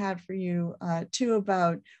resources that I have for you too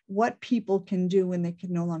about what people can do when they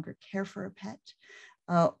can no longer care for a pet,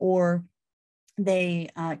 or they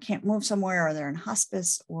can't move somewhere, or they're in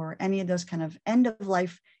hospice, or any of those kind of end of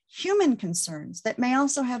life human concerns that may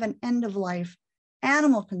also have an end of life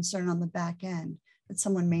animal concern on the back end that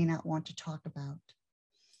someone may not want to talk about.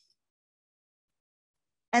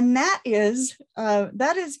 And that is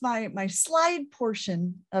my slide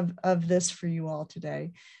portion of this for you all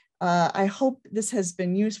today. I hope this has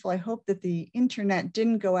been useful. I hope that the internet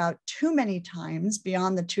didn't go out too many times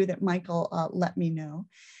beyond the 2 that Michael let me know.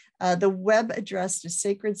 The web address is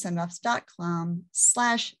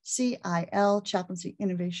sacredsendoffs.com/CIL, Chaplaincy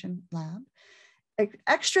Innovation Lab.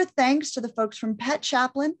 Extra thanks to the folks from Pet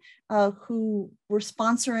Chaplain who were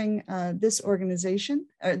sponsoring this organization,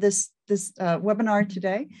 or this webinar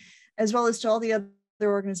today, as well as to all the other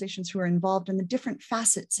organizations who are involved in the different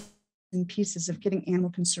facets and pieces of getting animal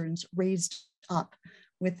concerns raised up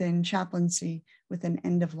within chaplaincy, within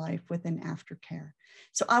end of life, within aftercare.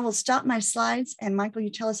 So I will stop my slides, and Michael, you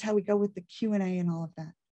tell us how we go with the Q&A and all of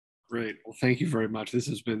that. Great. Well, thank you very much. This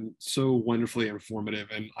has been so wonderfully informative,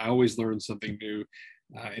 and I always learn something new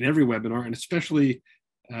in every webinar, and especially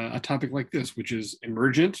a topic like this, which is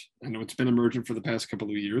emergent. I know it's been emergent for the past couple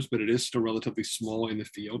of years, but it is still relatively small in the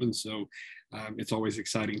field, and so it's always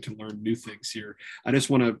exciting to learn new things here. I just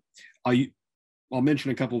want to, I'll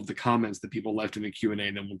mention a couple of the comments that people left in the Q&A,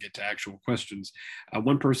 and then we'll get to actual questions.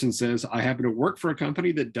 One person says, I happen to work for a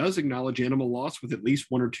company that does acknowledge animal loss with at least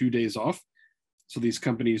 1 or 2 days off. So these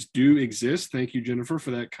companies do exist. Thank you, Jennifer,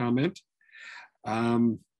 for that comment.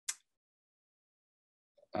 Paul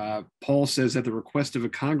says, at the request of a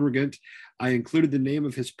congregant, I included the name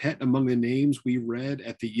of his pet among the names we read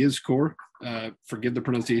at the Yizkor. Forgive the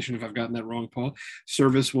pronunciation if I've gotten that wrong, Paul.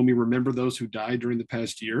 Service when we remember those who died during the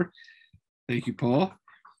past year. Thank you, Paul.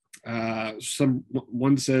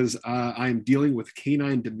 One says, I am dealing with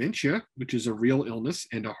canine dementia, which is a real illness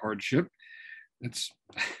and a hardship. That's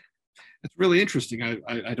really interesting.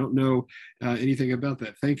 I don't know anything about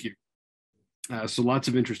that. Thank you. So lots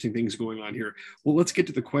of interesting things going on here. Well, let's get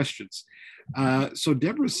to the questions. So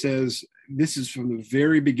Deborah says, this is from the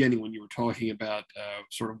very beginning when you were talking about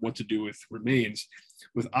sort of what to do with remains.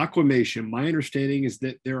 With aquamation, my understanding is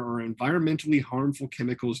that there are environmentally harmful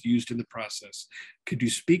chemicals used in the process. Could you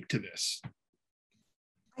speak to this?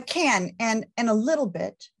 I can, and a little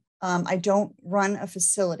bit. I don't run a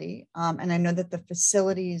facility, and I know that the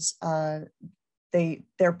facilities,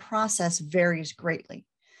 their process varies greatly.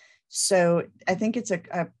 So I think it's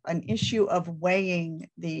an issue of weighing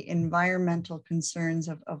the environmental concerns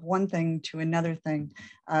of one thing to another thing.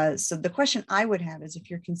 So the question I would have is, if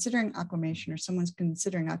you're considering aquamation or someone's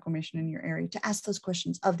considering aquamation in your area, to ask those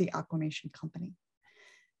questions of the aquamation company.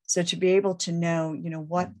 So to be able to know,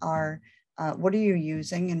 what are you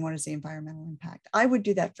using and what is the environmental impact? I would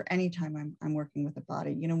do that for any time I'm working with a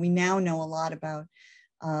body. We now know a lot about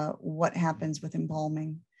what happens with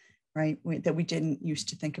embalming, right? That we didn't used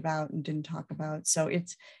to think about and didn't talk about. So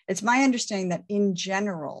it's my understanding that in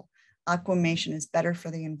general, aquamation is better for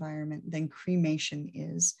the environment than cremation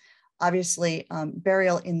is. Obviously,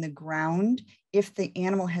 burial in the ground, if the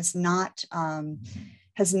animal has not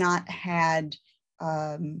had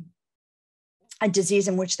a disease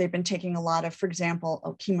in which they've been taking a lot of, for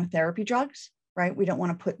example, chemotherapy drugs, right? We don't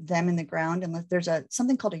want to put them in the ground unless there's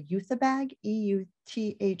something called a euthabag,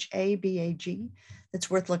 EUTHABAG, that's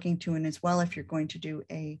worth looking to, and as well if you're going to do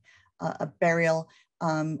a burial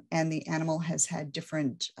and the animal has had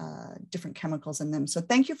different chemicals in them. So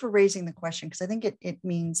thank you for raising the question, because I think it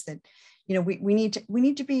means that we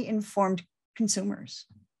need to be informed consumers.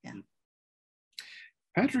 Yeah.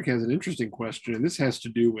 Patrick has an interesting question, and this has to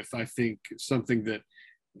do with, I think, something that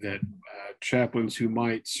chaplains who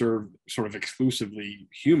might serve sort of exclusively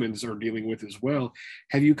humans are dealing with as well.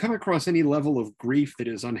 Have you come across any level of grief that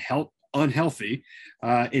is unhealthy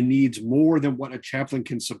and needs more than what a chaplain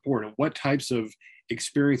can support? And what types of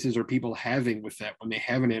experiences are people having with that when they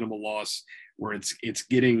have an animal loss where it's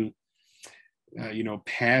getting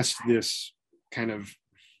past this kind of,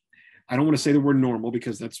 I don't want to say the word normal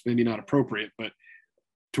because that's maybe not appropriate, but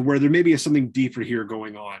to where there maybe is something deeper here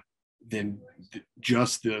going on than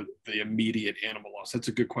just the immediate animal loss? That's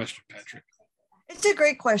a good question, Patrick. It's a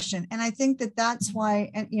great question. And I think that's why,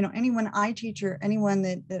 and anyone I teach or anyone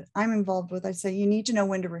that I'm involved with, I say, you need to know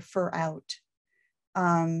when to refer out.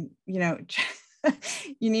 You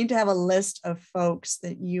need to have a list of folks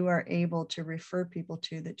that you are able to refer people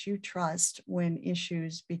to that you trust when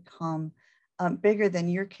issues become bigger than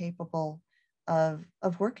you're capable of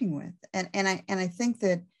working with. And I think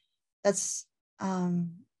that's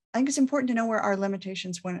I think it's important to know where our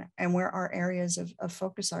limitations and where our areas of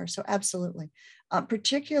focus are. So absolutely,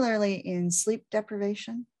 particularly in sleep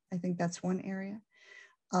deprivation, I think that's one area.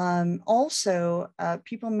 Also,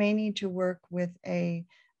 people may need to work with a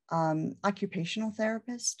occupational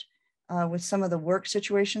therapist. With some of the work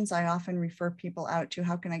situations, I often refer people out to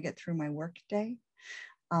how can I get through my work day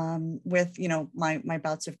with, my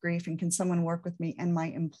bouts of grief, and can someone work with me and my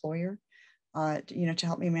employer, to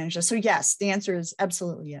help me manage this. So yes, the answer is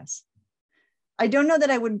absolutely yes. I don't know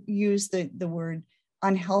that I would use the word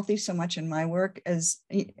unhealthy so much in my work as,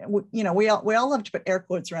 we all love to put air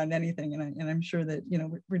quotes around anything. And I'm sure that,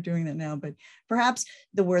 we're doing that now, but perhaps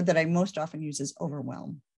the word that I most often use is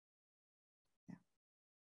overwhelm.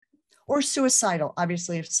 Or suicidal.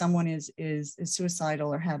 Obviously, if someone is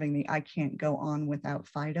suicidal or having the I can't go on without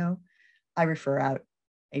Fido, I refer out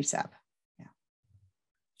ASAP.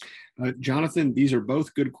 Jonathan, these are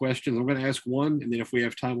both good questions. I'm going to ask one, and then if we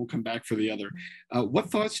have time, we'll come back for the other. What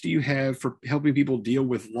thoughts do you have for helping people deal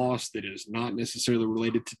with loss that is not necessarily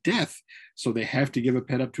related to death? So they have to give a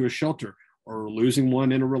pet up to a shelter, or losing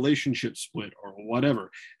one in a relationship split, or whatever.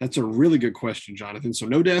 That's a really good question, Jonathan. So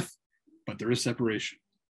no death, but there is separation.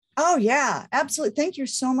 Oh, yeah, absolutely. Thank you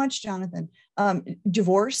so much, Jonathan.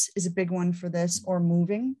 Divorce is a big one for this, or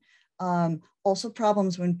moving. Also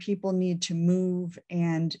problems when people need to move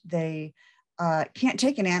and they can't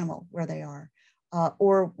take an animal where they are.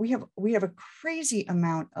 Or we have a crazy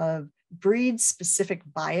amount of breed-specific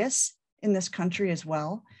bias in this country as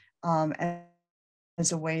well,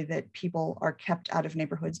 as a way that people are kept out of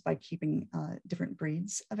neighborhoods by keeping different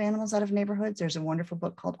breeds of animals out of neighborhoods. There's a wonderful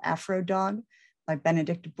book called Afro Dog by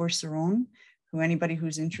Benedict Bourceron, who anybody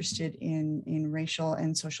who's interested in racial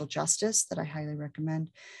and social justice, that I highly recommend.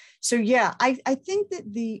 So yeah, I think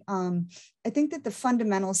that the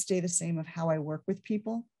fundamentals stay the same of how I work with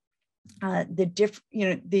people. There's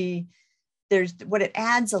what it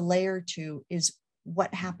adds a layer to is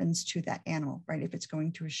what happens to that animal, right? If it's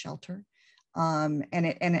going to a shelter, and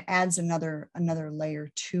it adds another layer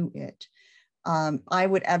to it. I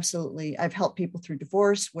would absolutely, I've helped people through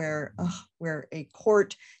divorce where a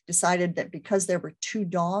court decided that because there were two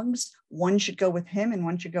dogs, one should go with him and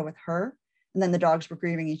one should go with her. And then the dogs were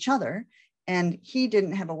grieving each other. And he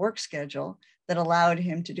didn't have a work schedule that allowed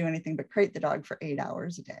him to do anything but crate the dog for 8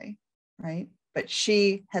 hours a day, right? But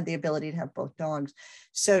she had the ability to have both dogs.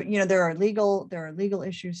 So, there are legal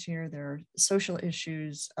issues here. There are social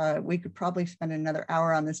issues. We could probably spend another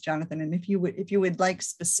hour on this, Jonathan. And if you would like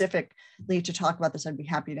specifically to talk about this, I'd be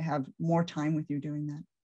happy to have more time with you doing that.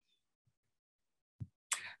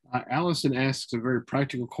 Allison asks a very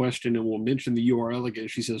practical question, and we'll mention the URL again.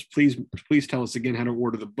 She says, please tell us again how to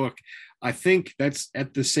order the book. I think that's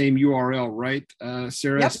at the same URL, right,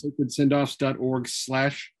 Sarah? Yep.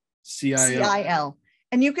 sacredsendoffs.org/CIL.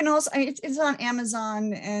 And you can also, it's on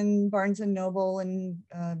Amazon and Barnes and Noble and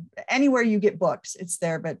anywhere you get books, it's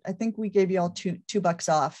there. But I think we gave you all $2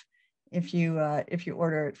 off if you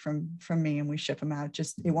order it from me, and we ship them out.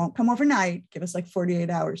 Just, it won't come overnight. Give us like 48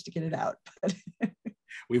 hours to get it out. But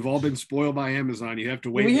we've all been spoiled by Amazon. You have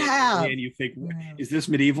to wait. We have. And you think, is this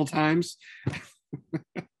medieval times?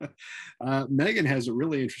 Megan has a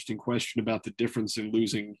really interesting question about the difference in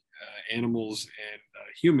losing animals and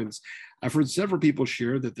humans. I've heard several people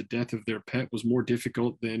share that the death of their pet was more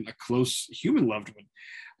difficult than a close human loved one.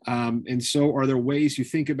 And so are there ways you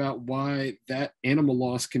think about why that animal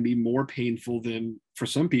loss can be more painful than, for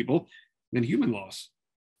some people, than human loss?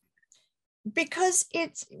 Because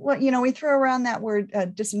it's, we throw around that word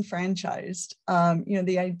disenfranchised,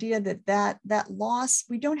 the idea that loss,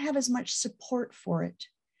 we don't have as much support for it.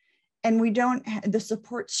 And we don't have the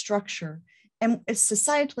support structure, and it's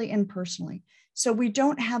societally and personally. So we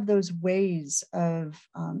don't have those ways of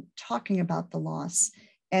talking about the loss.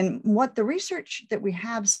 And what the research that we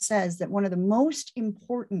have says that one of the most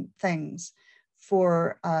important things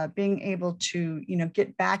for being able to,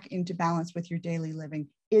 get back into balance with your daily living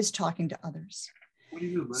is talking to others. What do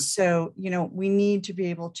you do, man? So, we need to be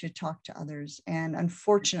able to talk to others. And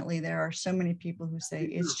unfortunately, there are so many people who say,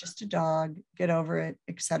 it's just a dog, get over it,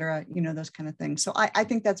 etc. Those kind of things. So I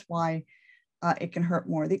think that's why it can hurt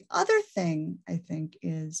more. The other thing I think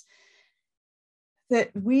is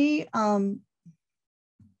that we have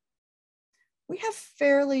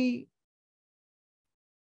fairly,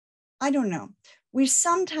 we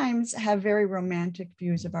sometimes have very romantic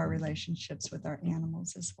views of our relationships with our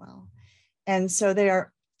animals as well. And so they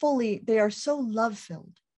are so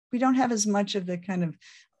love-filled. We don't have as much of the kind of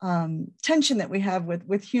tension that we have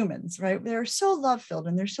with humans, right? They're so love-filled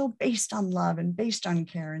and they're so based on love and based on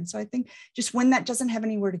care. And so I think just when that doesn't have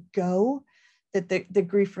anywhere to go, that the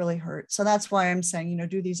grief really hurts. So that's why I'm saying,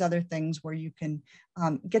 do these other things where you can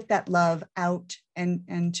get that love out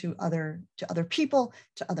and to other people,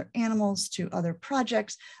 to other animals, to other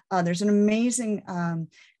projects. There's an amazing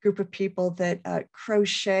group of people that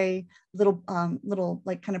crochet little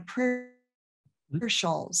like kind of prayer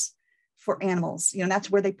shawls for animals. That's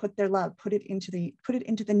where they put their love, put it into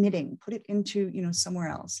the knitting, put it into somewhere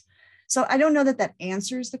else. So I don't know that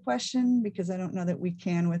answers the question, because I don't know that we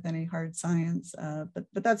can with any hard science, but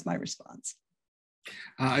that's my response.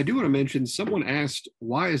 I do want to mention, someone asked,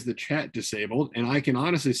 why is the chat disabled? And I can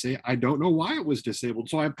honestly say, I don't know why it was disabled.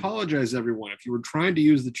 So I apologize, everyone. If you were trying to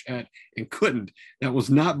use the chat and couldn't, that was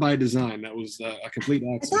not by design. That was a complete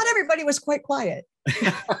accident. I thought everybody was quite quiet.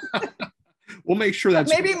 We'll make sure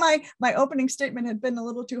that's maybe my opening statement had been a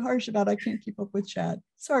little too harsh about I can't keep up with chat.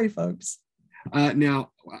 Sorry, folks.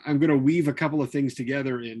 Now, I'm going to weave a couple of things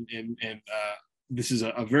together, and this is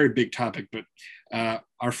a very big topic, but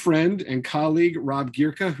our friend and colleague, Rob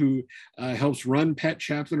Gierka, who helps run Pet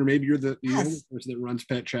Chaplain, or maybe you're the only person that runs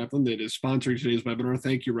Pet Chaplain that is sponsoring today's webinar.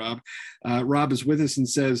 Thank you, Rob. Rob is with us and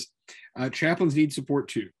says, chaplains need support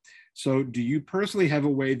too. So do you personally have a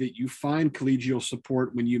way that you find collegial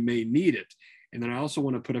support when you may need it? And then I also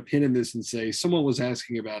want to put a pin in this and say, someone was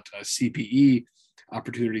asking about CPE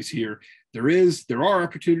opportunities here. There are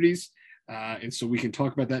opportunities. And so we can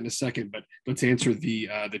talk about that in a second, but let's answer the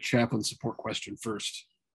chaplain support question first.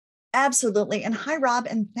 Absolutely. And hi, Rob,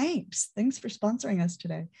 and thanks for sponsoring us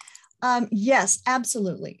today. Yes,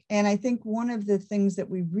 absolutely. And I think one of the things that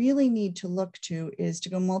we really need to look to is to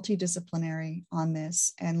go multidisciplinary on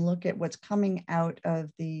this and look at what's coming out of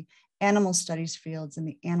the animal studies fields and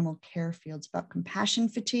the animal care fields about compassion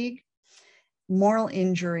fatigue, moral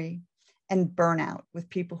injury, and burnout with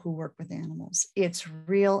people who work with animals. It's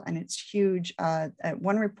real and it's huge.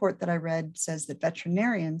 One report that I read says that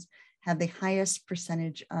veterinarians have the highest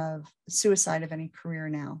percentage of suicide of any career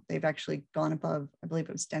now. They've actually gone above, I believe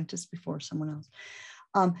it was dentists before someone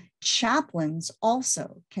else. Chaplains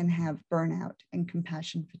also can have burnout and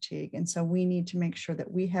compassion fatigue. And so we need to make sure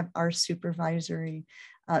that we have our supervisory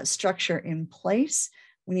structure in place.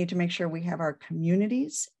 We need to make sure we have our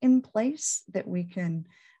communities in place that we can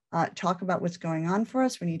talk about what's going on for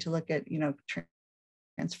us. We need to look at,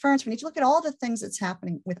 transference. We need to look at all the things that's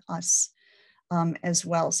happening with us as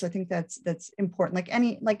well. So I think that's important. Like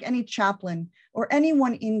any chaplain or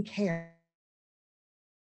anyone in care,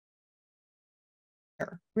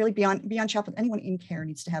 really beyond chaplain, anyone in care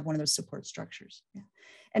needs to have one of those support structures. Yeah.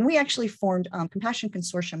 And we actually formed Compassion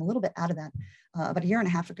Consortium a little bit out of that about a year and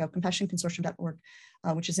a half ago, compassionconsortium.org,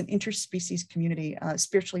 which is an interspecies community,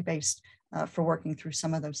 spiritually based for working through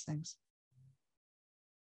some of those things.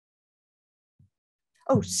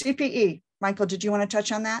 Oh, CPE. Michael, did you want to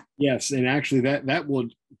touch on that? Yes, and actually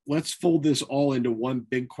let's fold this all into one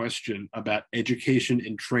big question about education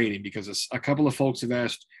and training, because a couple of folks have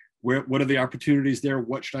asked, what are the opportunities there?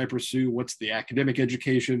 What should I pursue? What's the academic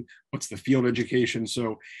education? What's the field education?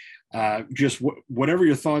 So just whatever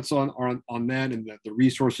your thoughts are on that and the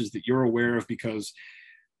resources that you're aware of, because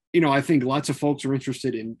I think lots of folks are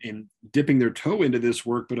interested in dipping their toe into this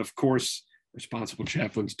work, but of course, responsible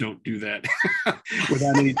chaplains don't do that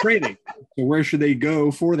without any training. So where should they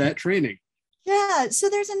go for that training? Yeah, so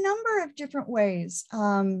there's a number of different ways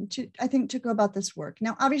to go about this work.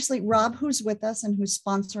 Now, obviously, Rob, who's with us and who's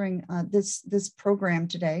sponsoring this program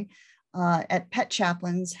today at Pet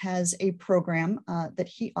Chaplains, has a program that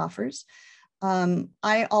he offers.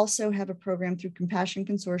 I also have a program through Compassion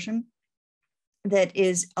Consortium that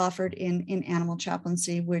is offered in animal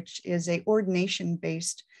chaplaincy, which is a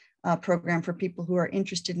ordination-based program for people who are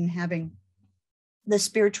interested in having the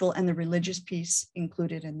spiritual and the religious piece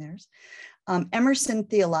included in theirs. Emerson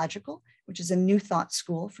Theological, which is a New Thought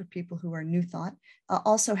school for people who are New Thought,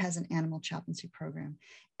 also has an animal chaplaincy program.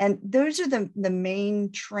 And those are the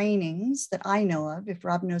main trainings that I know of. If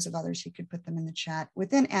Rob knows of others, he could put them in the chat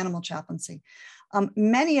within animal chaplaincy.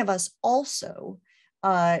 Many of us also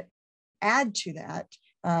add to that.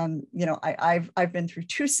 I've been through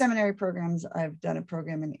 2 seminary programs. I've done a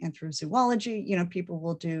program in anthrozoology. People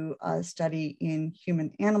will do a study in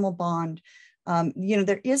human-animal bond.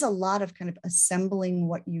 There is a lot of kind of assembling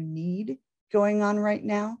what you need going on right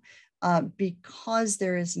now because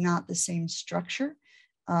there is not the same structure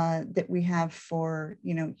that we have for,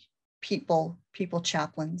 people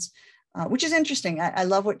chaplains, which is interesting. I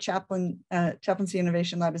love what Chaplaincy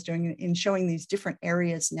Innovation Lab is doing in showing these different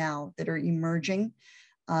areas now that are emerging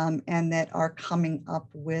and that are coming up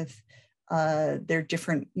with They're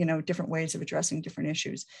different, different ways of addressing different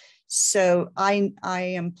issues. So I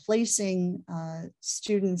am placing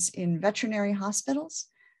students in veterinary hospitals,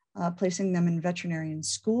 placing them in veterinarian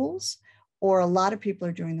schools, or a lot of people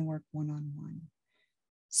are doing the work one-on-one.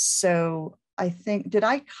 So I think, did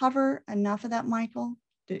I cover enough of that, Michael?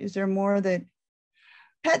 Is there more that?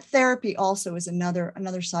 Pet therapy also is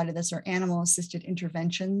another side of this, or animal-assisted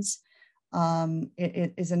interventions.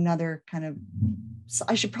 It is another kind of,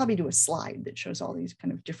 I should probably do a slide that shows all these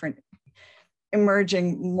kind of different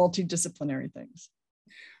emerging multidisciplinary things.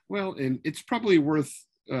 Well, and it's probably worth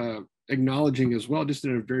acknowledging as well, just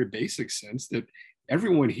in a very basic sense, that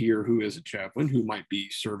everyone here who is a chaplain, who might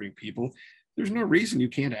be serving people, there's no reason you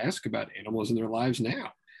can't ask about animals in their lives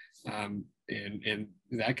now. And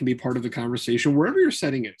that can be part of the conversation wherever your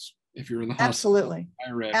setting is. If you're in the hospital,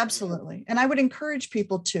 absolutely. And I would encourage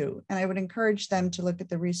people to, and I would encourage them to look at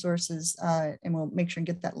the resources, and we'll make sure and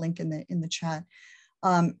get that link in the chat.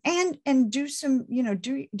 And do some,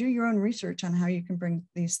 do your own research on how you can bring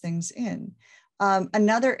these things in.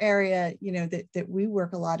 Another area, that we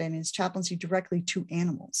work a lot in is chaplaincy directly to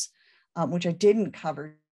animals, which I didn't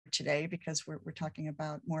cover today because we're talking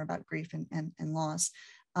more about grief and loss.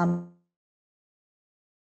 I'm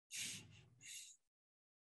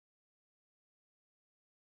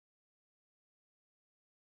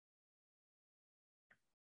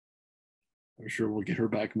sure we'll get her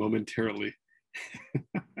back momentarily.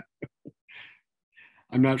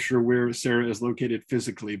 I'm not sure where Sarah is located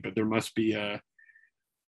physically, but there must be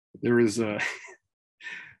there is a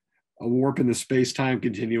warp in the space-time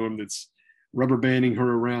continuum that's rubber banding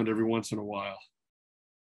her around every once in a while.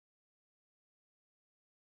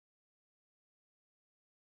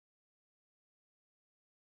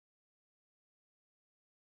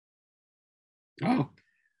 Oh,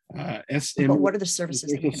 SM. But what are the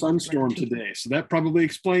services? There's a sunstorm today, so that probably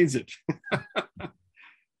explains it.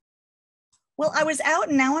 Well, I was out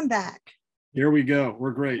and now I'm back. Here we go.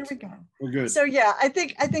 We're great. Here we go. We're good. So yeah, I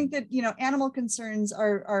think that animal concerns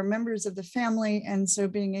are members of the family, and so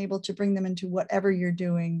being able to bring them into whatever you're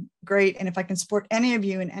doing, great. And if I can support any of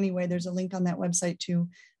you in any way, there's a link on that website too,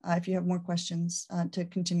 if you have more questions to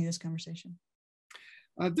continue this conversation.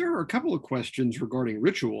 There are a couple of questions regarding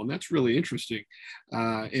ritual, and that's really interesting.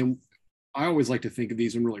 And I always like to think of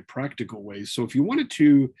these in really practical ways. So if you wanted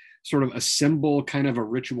to sort of assemble kind of a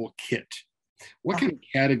ritual kit, what kind of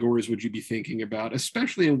categories would you be thinking about,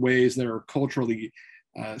 especially in ways that are culturally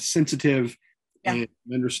sensitive, and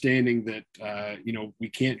understanding that, we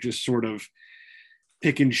can't just sort of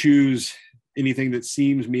pick and choose anything that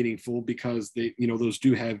seems meaningful, because they, those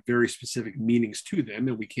do have very specific meanings to them,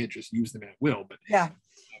 and we can't just use them at will. But yeah.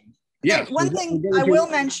 One thing I will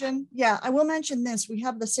mention, this. We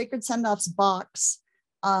have the Sacred Send-Offs box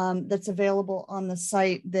that's available on the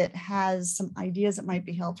site that has some ideas that might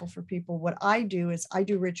be helpful for people. What I do is I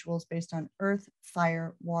do rituals based on earth,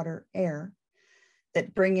 fire, water, air,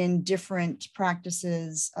 that bring in different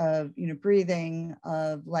practices of, breathing,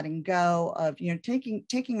 of letting go, of,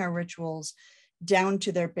 taking our rituals down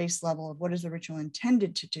to their base level of what is the ritual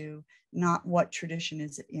intended to do, not what tradition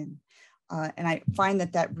is it in. And I find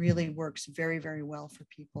that really works very, very well for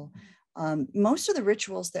people. Most of the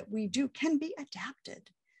rituals that we do can be adapted,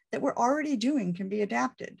 that we're already doing can be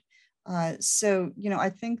adapted. So, I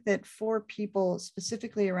think that for people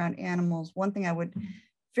specifically around animals, one thing I would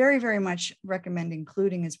very, very much recommend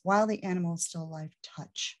including is, while the animal is still alive,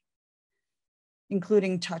 touch,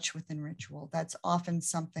 including touch within ritual. That's often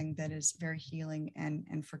something that is very healing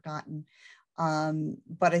and forgotten.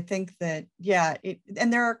 But I think that,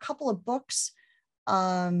 and there are a couple of books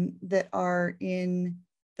that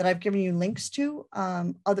I've given you links to,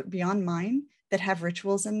 other beyond mine, that have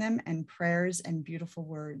rituals in them and prayers and beautiful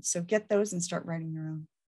words. So get those and start writing your own.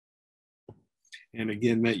 And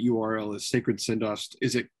again, that URL is Sacred Sendoffs.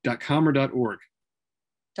 Is it .com or .org?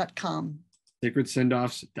 .com.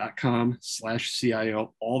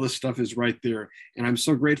 sacredsendoffs.com/CIL. All the stuff is right there. And I'm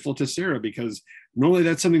so grateful to Sarah, because normally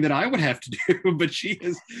that's something that I would have to do, but she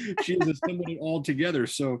has assembled it all together.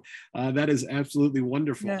 So that is absolutely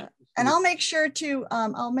wonderful. Yeah. And I'll make sure to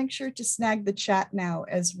snag the chat now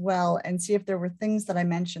as well, and see if there were things that I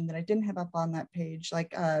mentioned that I didn't have up on that page,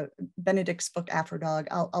 like Benedict's book, Afrodog.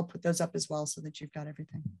 I'll put those up as well so that you've got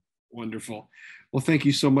everything. Wonderful. Well, thank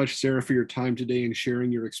you so much, Sarah, for your time today and sharing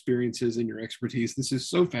your experiences and your expertise. This is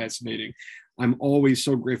so fascinating. I'm always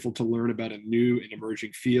so grateful to learn about a new and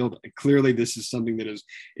emerging field. And clearly, this is something that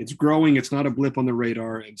it's growing. It's not a blip on the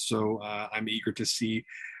radar. And so I'm eager to see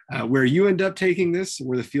where you end up taking this,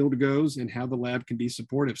 where the field goes, and how the lab can be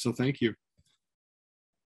supportive. So thank you.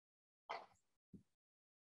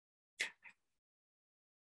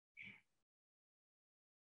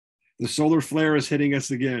 The solar flare is hitting us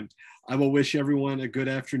again. I will wish everyone a good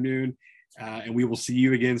afternoon, and we will see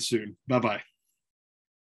you again soon. Bye-bye.